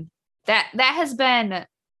one that has been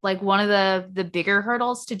one of the bigger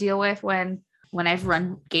hurdles to deal with when I've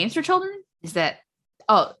run games for children, is that,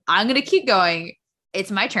 oh, I'm going to keep going. It's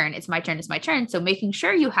my turn. It's my turn. It's my turn. So making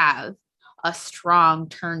sure you have a strong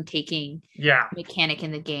turn taking mechanic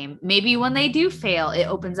in the game. Maybe when they do fail, it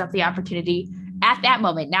opens up the opportunity at that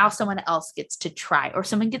moment. Now someone else gets to try, or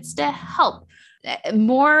someone gets to help.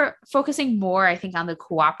 Focusing more, I think, on the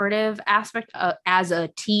cooperative aspect as a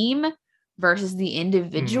team versus the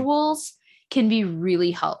individuals can be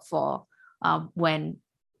really helpful when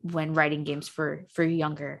writing games for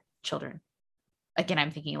younger children. Again,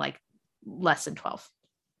 I'm thinking less than 12.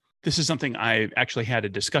 This is something I actually had a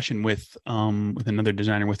discussion with another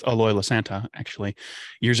designer, with Aloy Lasanta, actually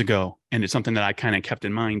years ago. And it's something that I kind of kept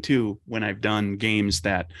in mind too, when I've done games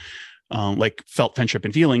that Felt Friendship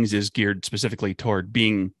and Feelings is geared specifically toward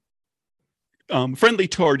being friendly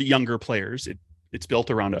toward younger players. It's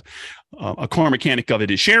built around a core mechanic of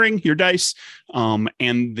it is sharing your dice,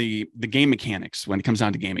 and the game mechanics. When it comes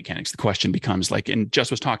down to game mechanics, the question becomes and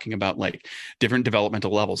Jess was talking about different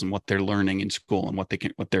developmental levels and what they're learning in school and what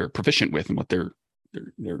they're proficient with and what they're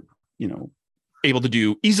able to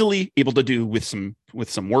do easily, able to do with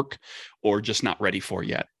some work, or just not ready for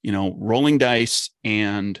yet. Rolling dice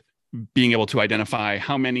and being able to identify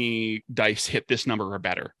how many dice hit this number or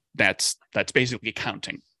better. That's basically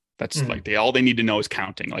counting. That's all they need to know is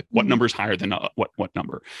counting, what number is higher than what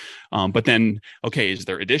number. But then, okay, is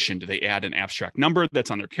there addition? Do they add an abstract number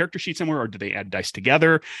that's on their character sheet somewhere, or do they add dice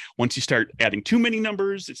together? Once you start adding too many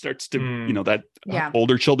numbers, it starts to,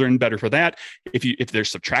 older children, better for that. If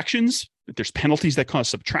there's subtractions, if there's penalties that cause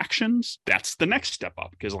subtractions, that's the next step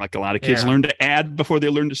up, because a lot of kids learn to add before they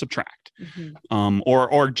learn to subtract.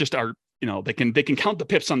 Or just are, they can count the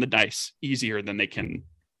pips on the dice easier than they can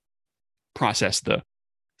process the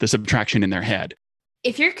subtraction in their head.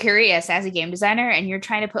 If you're curious as a game designer and you're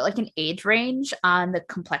trying to put an age range on the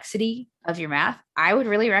complexity of your math, I would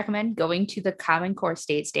really recommend going to the Common Core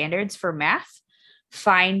State Standards for math,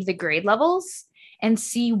 find the grade levels, and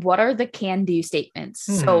see what are the can-do statements.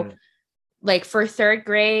 So for third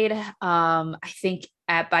grade, I think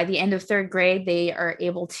by the end of third grade, they are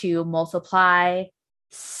able to multiply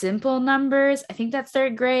simple numbers. I think that's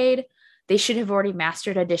third grade. They should have already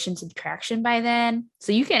mastered addition subtraction by then.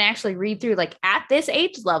 So you can actually read through, like, at this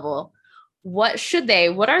age level, what are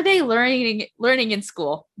they learning in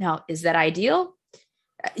school? Now, is that ideal?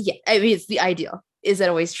 Yeah, I mean, it's the ideal. Is that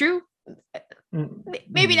always true?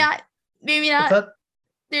 Maybe not.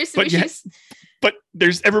 There's some issues. But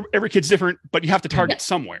there's every kid's different, but you have to target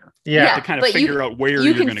somewhere. Yeah. To kind of figure out where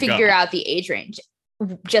you're going to go. You can figure out the age range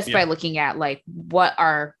just by looking at, like, what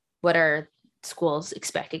are schools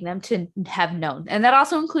expecting them to have known. And that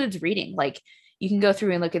also includes reading. Like, you can go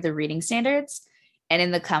through and look at the reading standards, and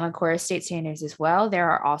in the Common Core state standards as well,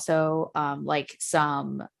 there are also like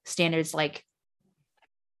some standards, like,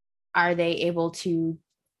 are they able to,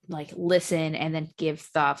 like, listen and then give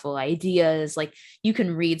thoughtful ideas? Like, you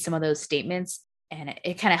can read some of those statements, and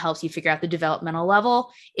it kind of helps you figure out the developmental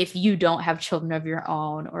level if you don't have children of your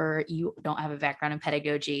own or you don't have a background in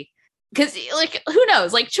pedagogy. Because, like, who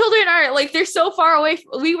knows? Like, children are, like, they're so far away.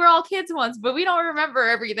 We were all kids once, but we don't remember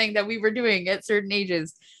everything that we were doing at certain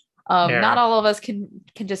ages. Not all of us can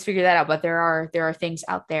just figure that out, but there are things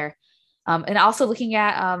out there. And also looking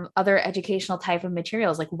at other educational type of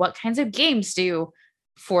materials, like, what kinds of games do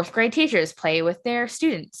fourth grade teachers play with their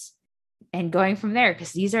students, and going from there,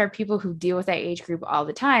 because these are people who deal with that age group all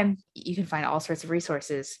the time. You can find all sorts of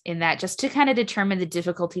resources in that, just to kind of determine the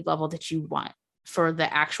difficulty level that you want for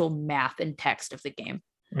the actual math and text of the game.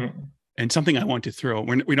 And something I want to throw,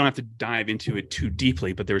 we don't have to dive into it too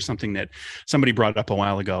deeply, but there was something that somebody brought up a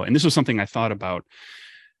while ago, and this was something I thought about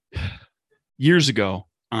years ago.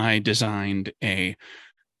 I designed a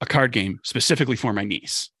card game specifically for my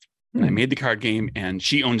niece. And I made the card game, and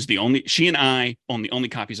she and I own the only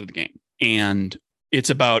copies of the game. And it's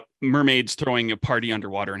about mermaids throwing a party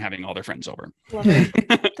underwater and having all their friends over. Love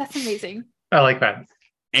it. That's amazing. I like that.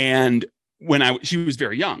 And she was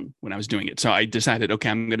very young when I was doing it. So I decided, okay,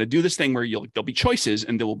 I'm going to do this thing where there'll be choices,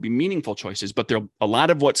 and there will be meaningful choices, but a lot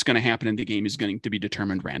of what's going to happen in the game is going to be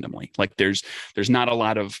determined randomly. Like, there's not a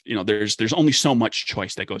lot of, there's only so much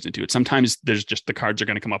choice that goes into it. Sometimes there's just, the cards are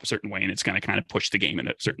going to come up a certain way, and it's going to kind of push the game in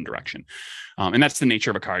a certain direction. And that's the nature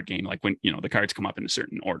of a card game. Like, when, the cards come up in a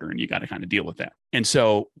certain order, and you got to kind of deal with that. And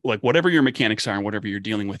so, like, whatever your mechanics are and whatever you're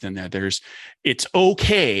dealing with in there, it's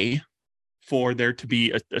okay for there to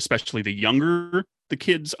be, especially the younger the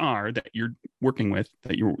kids are that you're working with,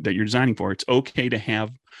 that you're designing for, it's okay to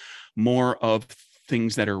have more of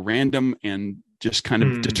things that are random and just kind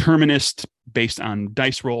of determinist based on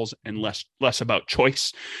dice rolls, and less about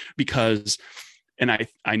choice. Because, and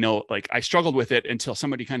I know, like, I struggled with it until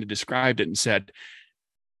somebody kind of described it and said,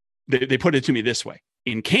 they put it to me this way: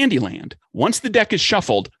 in Candyland, once the deck is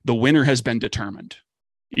shuffled, the winner has been determined.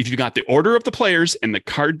 If you got the order of the players and the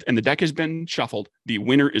card and the deck has been shuffled, the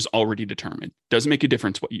winner is already determined. Doesn't make a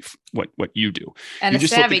difference what you do. And you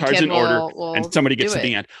just flip the cards in order, and somebody gets to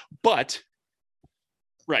the end. But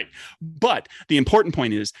the important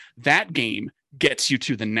point is that game gets you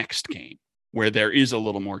to the next game, where there is a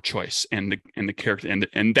little more choice, and the character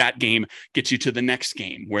and that game gets you to the next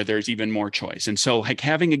game where there's even more choice. And so, like,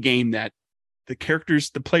 having a game that the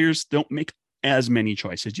players don't make as many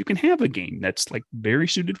choices. You can have a game that's, like, very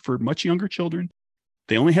suited for much younger children.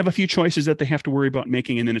 They only have a few choices that they have to worry about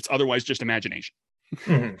making, and then it's otherwise just imagination.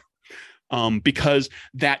 Because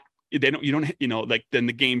that then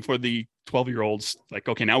the game for the 12-year-olds, like,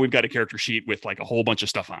 okay, now we've got a character sheet with, like, a whole bunch of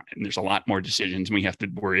stuff on it, and there's a lot more decisions, and we have to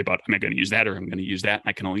worry about, am I going to use that, or I'm going to use that?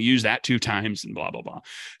 I can only use that 2 times, and blah blah blah.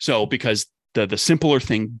 So because the simpler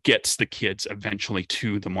thing gets the kids eventually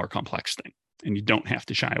to the more complex thing. And you don't have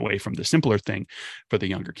to shy away from the simpler thing for the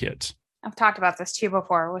younger kids. I've talked about this too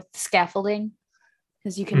before with scaffolding,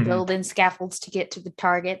 because you can build in scaffolds to get to the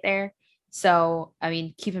target there. So, I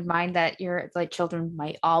mean, keep in mind that your, like, children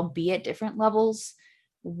might all be at different levels.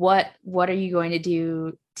 What are you going to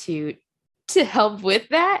do to help with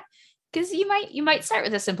that? Because you might start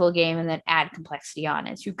with a simple game and then add complexity on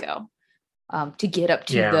as you go, to get up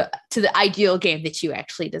to the ideal game that you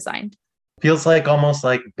actually designed. Feels like almost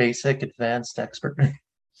like basic, advanced, expert.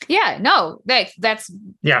 Yeah, no, that's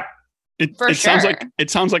It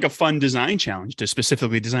sounds like a fun design challenge to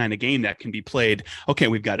specifically design a game that can be played. Okay,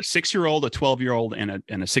 we've got a 6-year-old, a 12-year-old, and a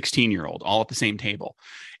 16-year-old all at the same table,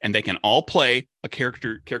 and they can all play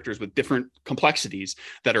characters with different complexities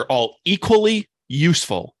that are all equally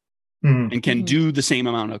useful and can do the same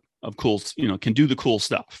amount of cool, can do the cool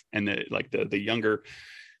stuff. And the younger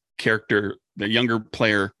character, the younger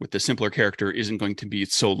player with the simpler character isn't going to be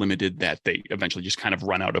so limited that they eventually just kind of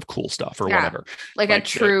run out of cool stuff or whatever. Like a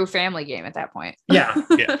true family game at that point. Yeah.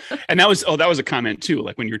 Yeah. And that was a comment too.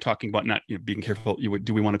 Like, when you're talking about not being careful,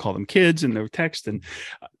 do we want to call them kids in the text? And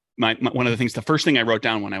one of the things, the first thing I wrote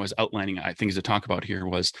down when I was outlining things to talk about here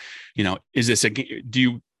was, is this do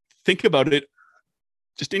you think about it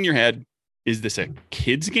just in your head? Is this a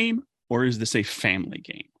kid's game or is this a family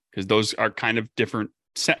game? Because those are kind of different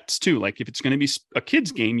sets too. Like if it's going to be a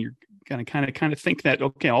kid's game, you're going to kind of think that,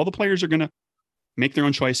 okay, all the players are going to make their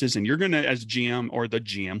own choices and you're going to, as GM or the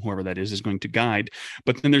GM, whoever that is going to guide.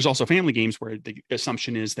 But then there's also family games where the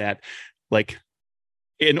assumption is that like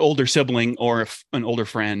an older sibling or an older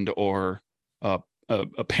friend or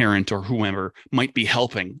a parent or whoever might be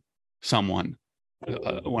helping someone,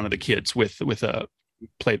 one of the kids with a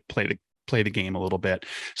play the game a little bit.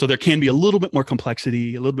 So there can be a little bit more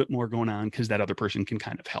complexity, a little bit more going on because that other person can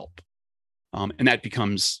kind of help. And that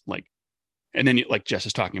becomes like, and then like Jess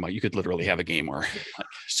is talking about, you could literally have a game where like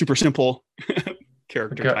super simple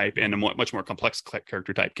character type and a much more complex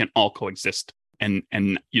character type can all coexist. And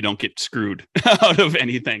you don't get screwed out of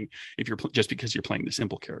anything if you're just because you're playing the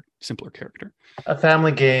simpler character. A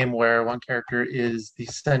family game where one character is the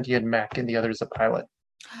sentient mech and the other is a pilot.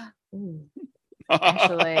 Ooh.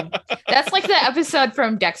 Actually, that's like the episode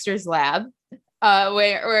from Dexter's Lab,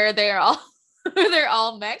 where they're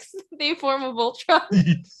all mechs. They form a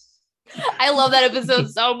Voltron. I love that episode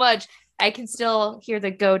so much. I can still hear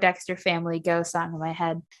the "Go Dexter Family Go" song in my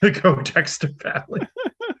head. The Go Dexter Family.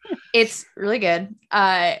 It's really good.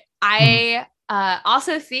 I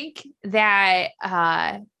also think that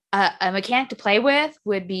a mechanic to play with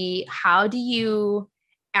would be, how do you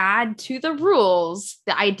add to the rules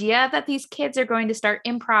the idea that these kids are going to start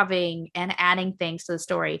improvising and adding things to the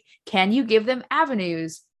story? Can you give them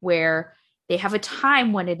avenues where they have a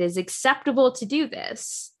time when it is acceptable to do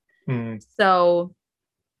this? So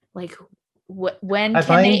like when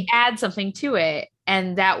can they add something to it?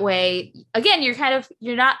 And that way, again,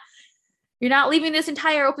 you're not leaving this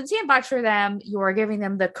entire open sandbox for them. You're giving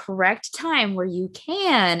them the correct time where you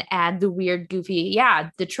can add the weird, goofy,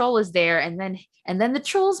 the troll is there. And then the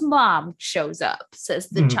troll's mom shows up, says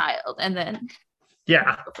the child. And then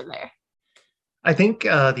over there. I think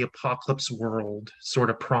the apocalypse world sort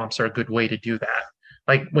of prompts are a good way to do that.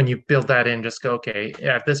 Like when you build that in, just go, okay,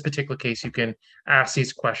 at this particular case, you can ask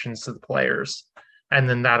these questions to the players. And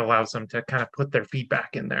then that allows them to kind of put their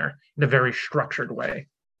feedback in there in a very structured way.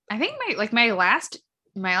 I think my last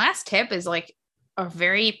tip is like a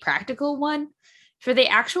very practical one. For the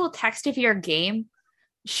actual text of your game,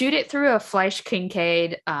 shoot it through a Fleisch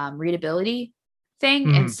Kincaid readability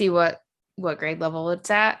thing and see what grade level it's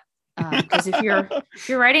at. Because if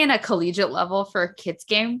you're writing a collegiate level for a kids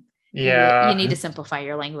game, you need to simplify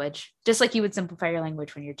your language, just like you would simplify your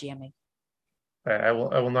language when you're GMing. I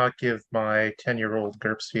will not give my 10-year-old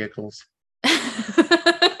GURPS vehicles.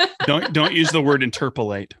 Don't use the word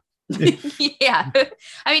interpolate. Yeah.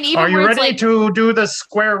 I mean, even are you words ready like, to do the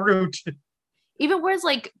square root? Even words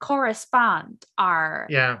like correspond are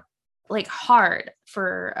like hard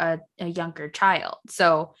for a younger child.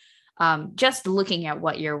 So just looking at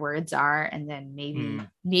what your words are, and then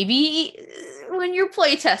maybe when you're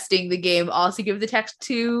playtesting the game, also give the text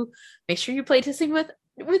to make sure you're playtesting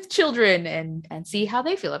with children and see how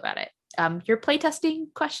they feel about it. Your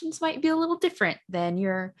playtesting questions might be a little different than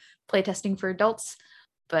your playtesting for adults,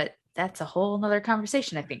 but that's a whole nother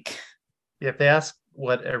conversation, I think. If they ask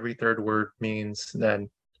what every third word means, then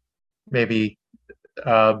maybe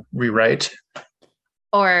rewrite.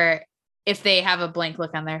 Or if they have a blank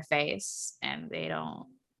look on their face and they don't.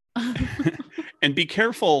 And be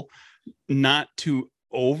careful not to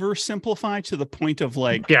oversimplify to the point of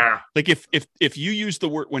like if you use the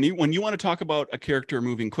word when you want to talk about a character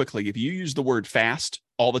moving quickly, if you use the word fast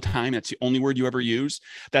all the time, that's the only word you ever use,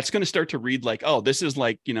 that's going to start to read like, oh, this is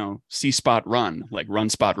like, see spot run, like run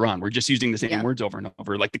spot run. We're just using the same words over and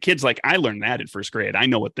over. Like the kids, like, I learned that in first grade. I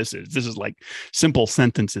know what this is. This is like simple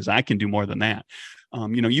sentences. I can do more than that.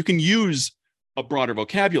 You can use a broader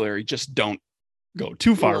vocabulary, just don't go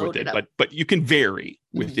too far with it. But you can vary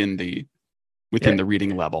within the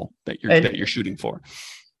reading level that you're shooting for.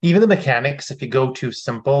 Even the mechanics, if you go too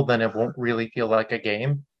simple, then it won't really feel like a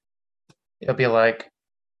game. It'll be like,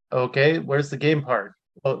 okay, where's the game part?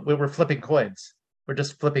 Well, we're flipping coins. We're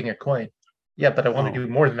just flipping a coin. Yeah, but I want to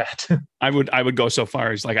do more than that. I would go so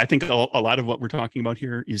far as like, I think a lot of what we're talking about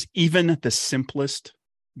here is even the simplest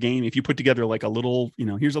game. If you put together like a little,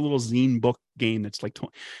 here's a little zine book game that's like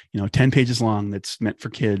 10 pages long that's meant for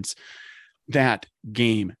kids, that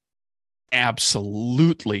game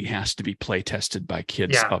absolutely has to be play tested by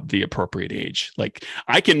kids of the appropriate age. Like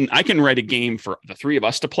I can write a game for the three of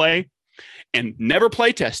us to play, and never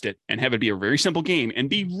play test it and have it be a very simple game and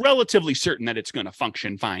be relatively certain that it's going to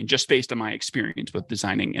function fine, just based on my experience with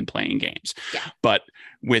designing and playing games. Yeah. But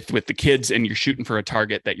with the kids, and you're shooting for a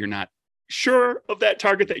target that you're not sure of, that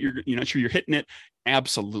target that you're not sure you're hitting it,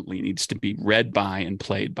 absolutely needs to be read by and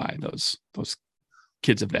played by those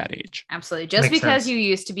kids of that age. Absolutely. Just Makes because sense. you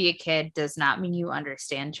used to be a kid does not mean you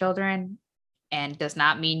understand children, and does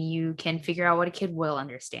not mean you can figure out what a kid will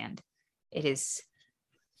understand. It is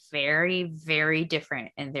very, very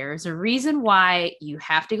different. And there's a reason why you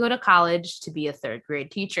have to go to college to be a third grade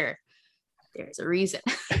teacher. There's a reason.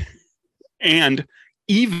 And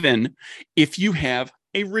even if you have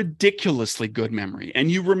a ridiculously good memory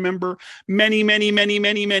and you remember many, many, many,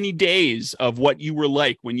 many, many days of what you were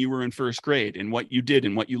like when you were in first grade and what you did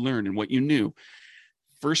and what you learned and what you knew,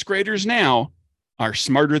 first graders now are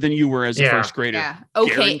smarter than you were as a first grader. Yeah.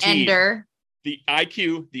 Okay, Guaranteed. Ender. The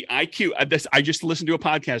IQ, I just listened to a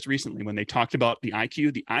podcast recently when they talked about the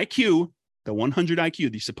IQ, the 100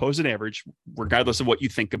 IQ, the supposed average, regardless of what you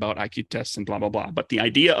think about IQ tests and blah, blah, blah. But the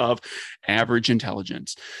idea of average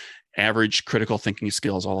intelligence, average critical thinking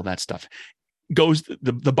skills, all of that stuff goes,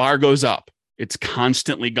 the bar goes up. It's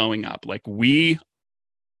constantly going up. Like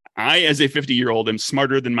I, as a 50-year-old, am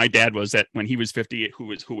smarter than my dad was when he was 50,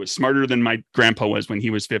 who was smarter than my grandpa was when he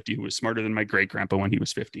was 50, who was smarter than my great grandpa when he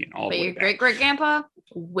was 50, and all. But your great grandpa,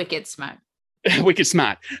 wicked smart. Wicked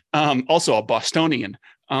smart. Also a Bostonian.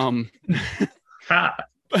 But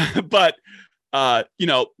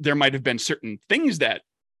there might have been certain things that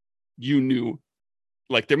you knew,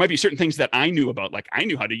 like there might be certain things that I knew about. Like I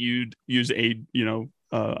knew how to use a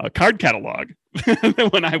card catalog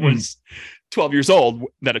when I was 12 years old,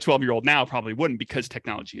 that a 12-year-old now probably wouldn't, because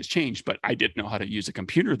technology has changed. But I didn't know how to use a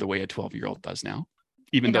computer the way a 12-year-old does now,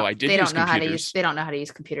 even though I did use computers. They don't know how to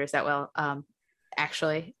use computers that well.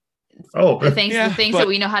 Actually, the things that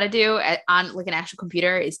we know how to do on like an actual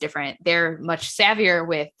computer is different. They're much savvier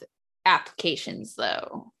with applications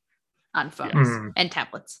though on phones and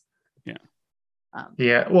tablets.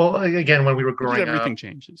 Yeah. Well, again, when we were growing everything up,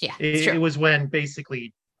 changes. Yeah, it was when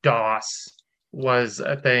basically DOS was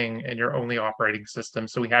a thing and your only operating system.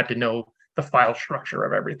 So we had to know the file structure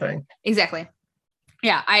of everything. Exactly.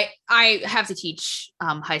 Yeah, I have to teach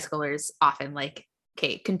high schoolers often, like,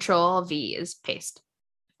 okay, Control V is paste,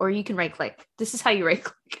 or you can right click. This is how you right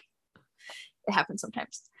click. It happens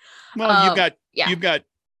sometimes. Well, you've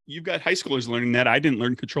got high schoolers learning that. I didn't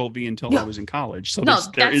learn Control V until I was in college. So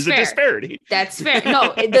there is a disparity. That's fair.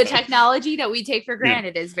 No, the technology that we take for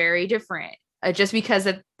granted is very different. Just because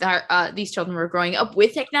these children were growing up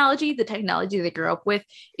with technology, the technology they grew up with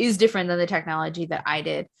is different than the technology that I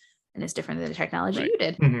did, and it's different than the technology you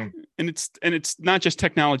did. Mm-hmm. And it's not just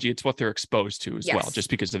technology; it's what they're exposed to as well.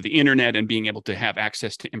 Just because of the internet and being able to have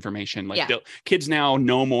access to information, like the kids now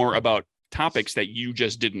know more about topics that you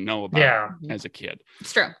just didn't know about as a kid.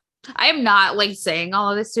 It's true. I am not like saying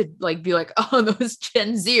all of this to like be like, oh, those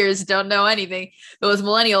Gen Zers don't know anything. Those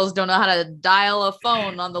millennials don't know how to dial a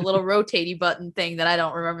phone on the little rotatey button thing that I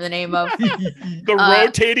don't remember the name of. The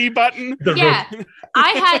rotatey button.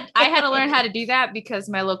 I had to learn how to do that because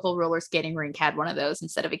my local roller skating rink had one of those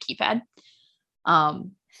instead of a keypad. But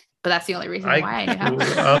that's the only reason why I knew how.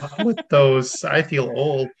 Grew up with those. I feel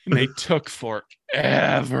old. And they took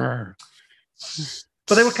forever.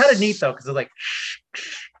 But they were kind of neat though, because they're like.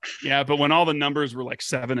 Yeah, but when all the numbers were like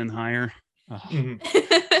 7 and higher, and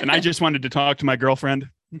I just wanted to talk to my girlfriend.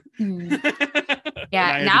 Yeah,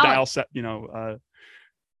 I had to dial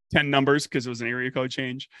 10 numbers because it was an area code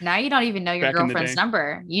change. Now you don't even know your girlfriend's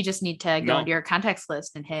number. You just need to go into your contacts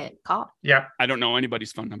list and hit call. Yeah, I don't know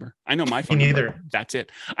anybody's phone number. I know my phone Me number. neither. That's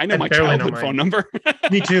it. I know my childhood phone number.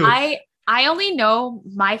 Me too. I only know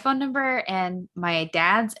my phone number and my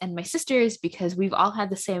dad's and my sister's because we've all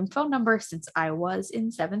had the same phone number since I was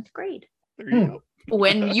in 7th grade. There you go.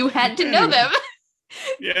 When you had to know them.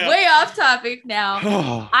 Yeah. Way off topic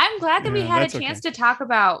now. I'm glad that we had a chance to talk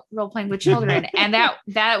about role playing with children, and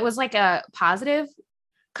that was like a positive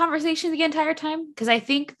conversation the entire time, because I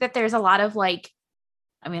think that there's a lot of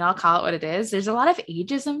I'll call it what it is. There's a lot of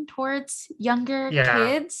ageism towards younger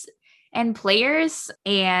kids and players,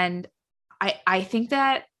 and I think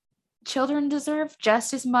that children deserve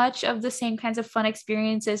just as much of the same kinds of fun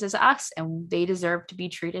experiences as us, and they deserve to be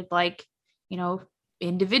treated like,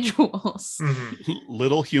 individuals. Mm-hmm.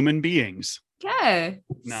 Little human beings. Yeah.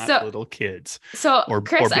 Not little kids. Or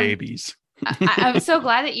Chris, babies. I'm so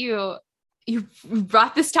glad that you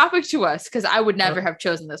brought this topic to us, because I would never have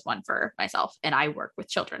chosen this one for myself, and I work with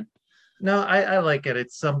children. No, I like it.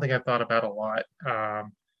 It's something I've thought about a lot.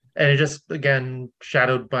 And it just, again,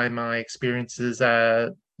 shadowed by my experiences at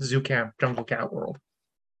Zoo Camp, Jungle Cat World.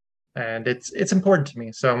 and it's important to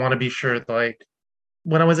me. So I want to be sure that, like,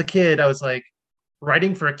 when I was a kid, I was like,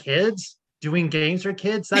 writing for kids, doing games for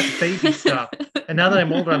kids, that's baby stuff. And now that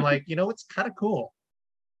I'm older, I'm like, it's kind of cool.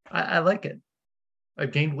 I like it.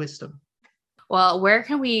 I've gained wisdom. Well, where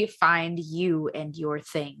can we find you and your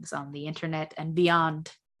things on the internet and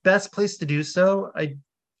beyond? Best place to do so,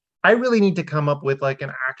 I really need to come up with like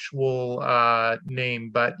an actual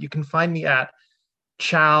name, but you can find me at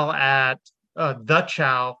Chow at the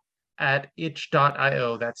Chow at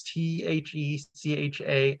itch.io. That's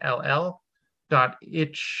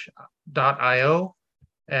THECHALL.itch.io.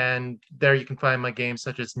 And there you can find my games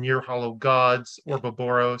such as Near Hollow Gods or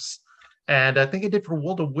Boboros. And I think I did for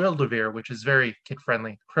World of Wildevere, which is very kid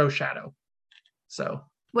friendly, Crow Shadow. So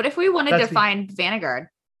What if we wanted to the find Vanguard?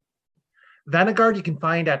 Vanguard you can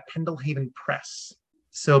find at Pendlehaven Press.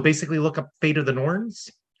 So basically look up Fate of the Norns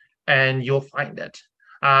and you'll find it.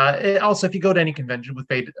 Also, if you go to any convention with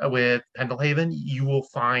Pendlehaven, you will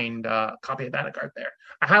find a copy of Vanguard there.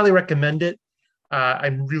 I highly recommend it.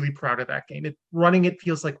 I'm really proud of that game. Running it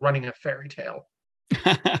feels like running a fairy tale.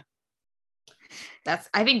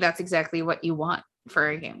 I think that's exactly what you want for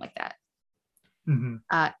a game like that.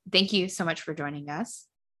 Mm-hmm. Thank you so much for joining us.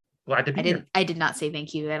 Glad to be here. I did not say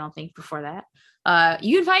thank you, I don't think, before that.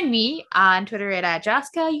 You can find me on Twitter at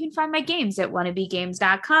Jaska. You can find my games at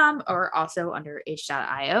wannabegames.com or also under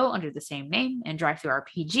itch.io under the same name, and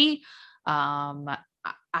DriveThruRPG.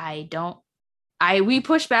 We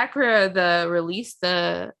pushed back for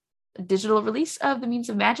the digital release of the Means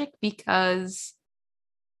of Magic because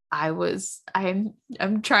I'm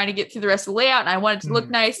trying to get through the rest of the layout and I want it to look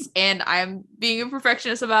nice, and I'm being a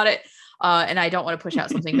perfectionist about it. And I don't want to push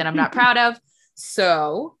out something that I'm not proud of.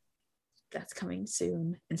 So that's coming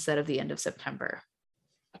soon instead of the end of September.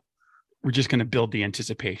 We're just going to build the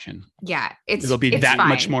anticipation. Yeah, it'll be that fine.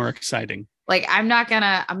 Much more exciting. Like I'm not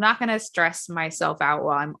gonna stress myself out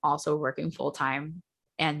while I'm also working full time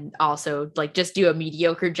and also like just do a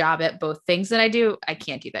mediocre job at both things that I do. I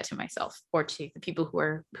can't do that to myself or to the people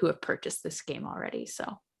who have purchased this game already.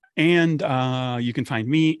 So, and you can find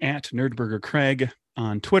me at Nerdburger Craig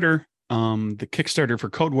on Twitter. The Kickstarter for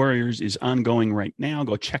Code Warriors is ongoing right now.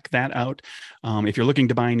 Go check that out. If you're looking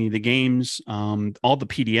to buy any of the games, all the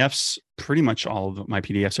PDFs, pretty much all of my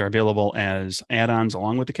PDFs are available as add-ons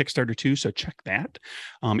along with the Kickstarter too. So check that,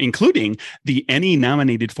 including the Emmy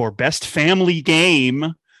nominated for Best Family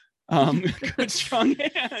Game, Good Strong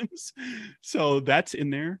Hands. So that's in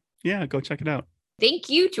there. Yeah, go check it out. Thank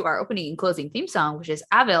you to our opening and closing theme song, which is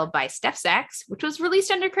Avel by Steph Sachs, which was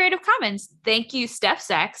released under Creative Commons. Thank you, Steph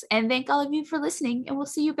Sachs, and thank all of you for listening, and we'll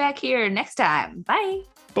see you back here next time. Bye.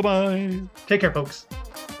 Bye-bye. Take care, folks.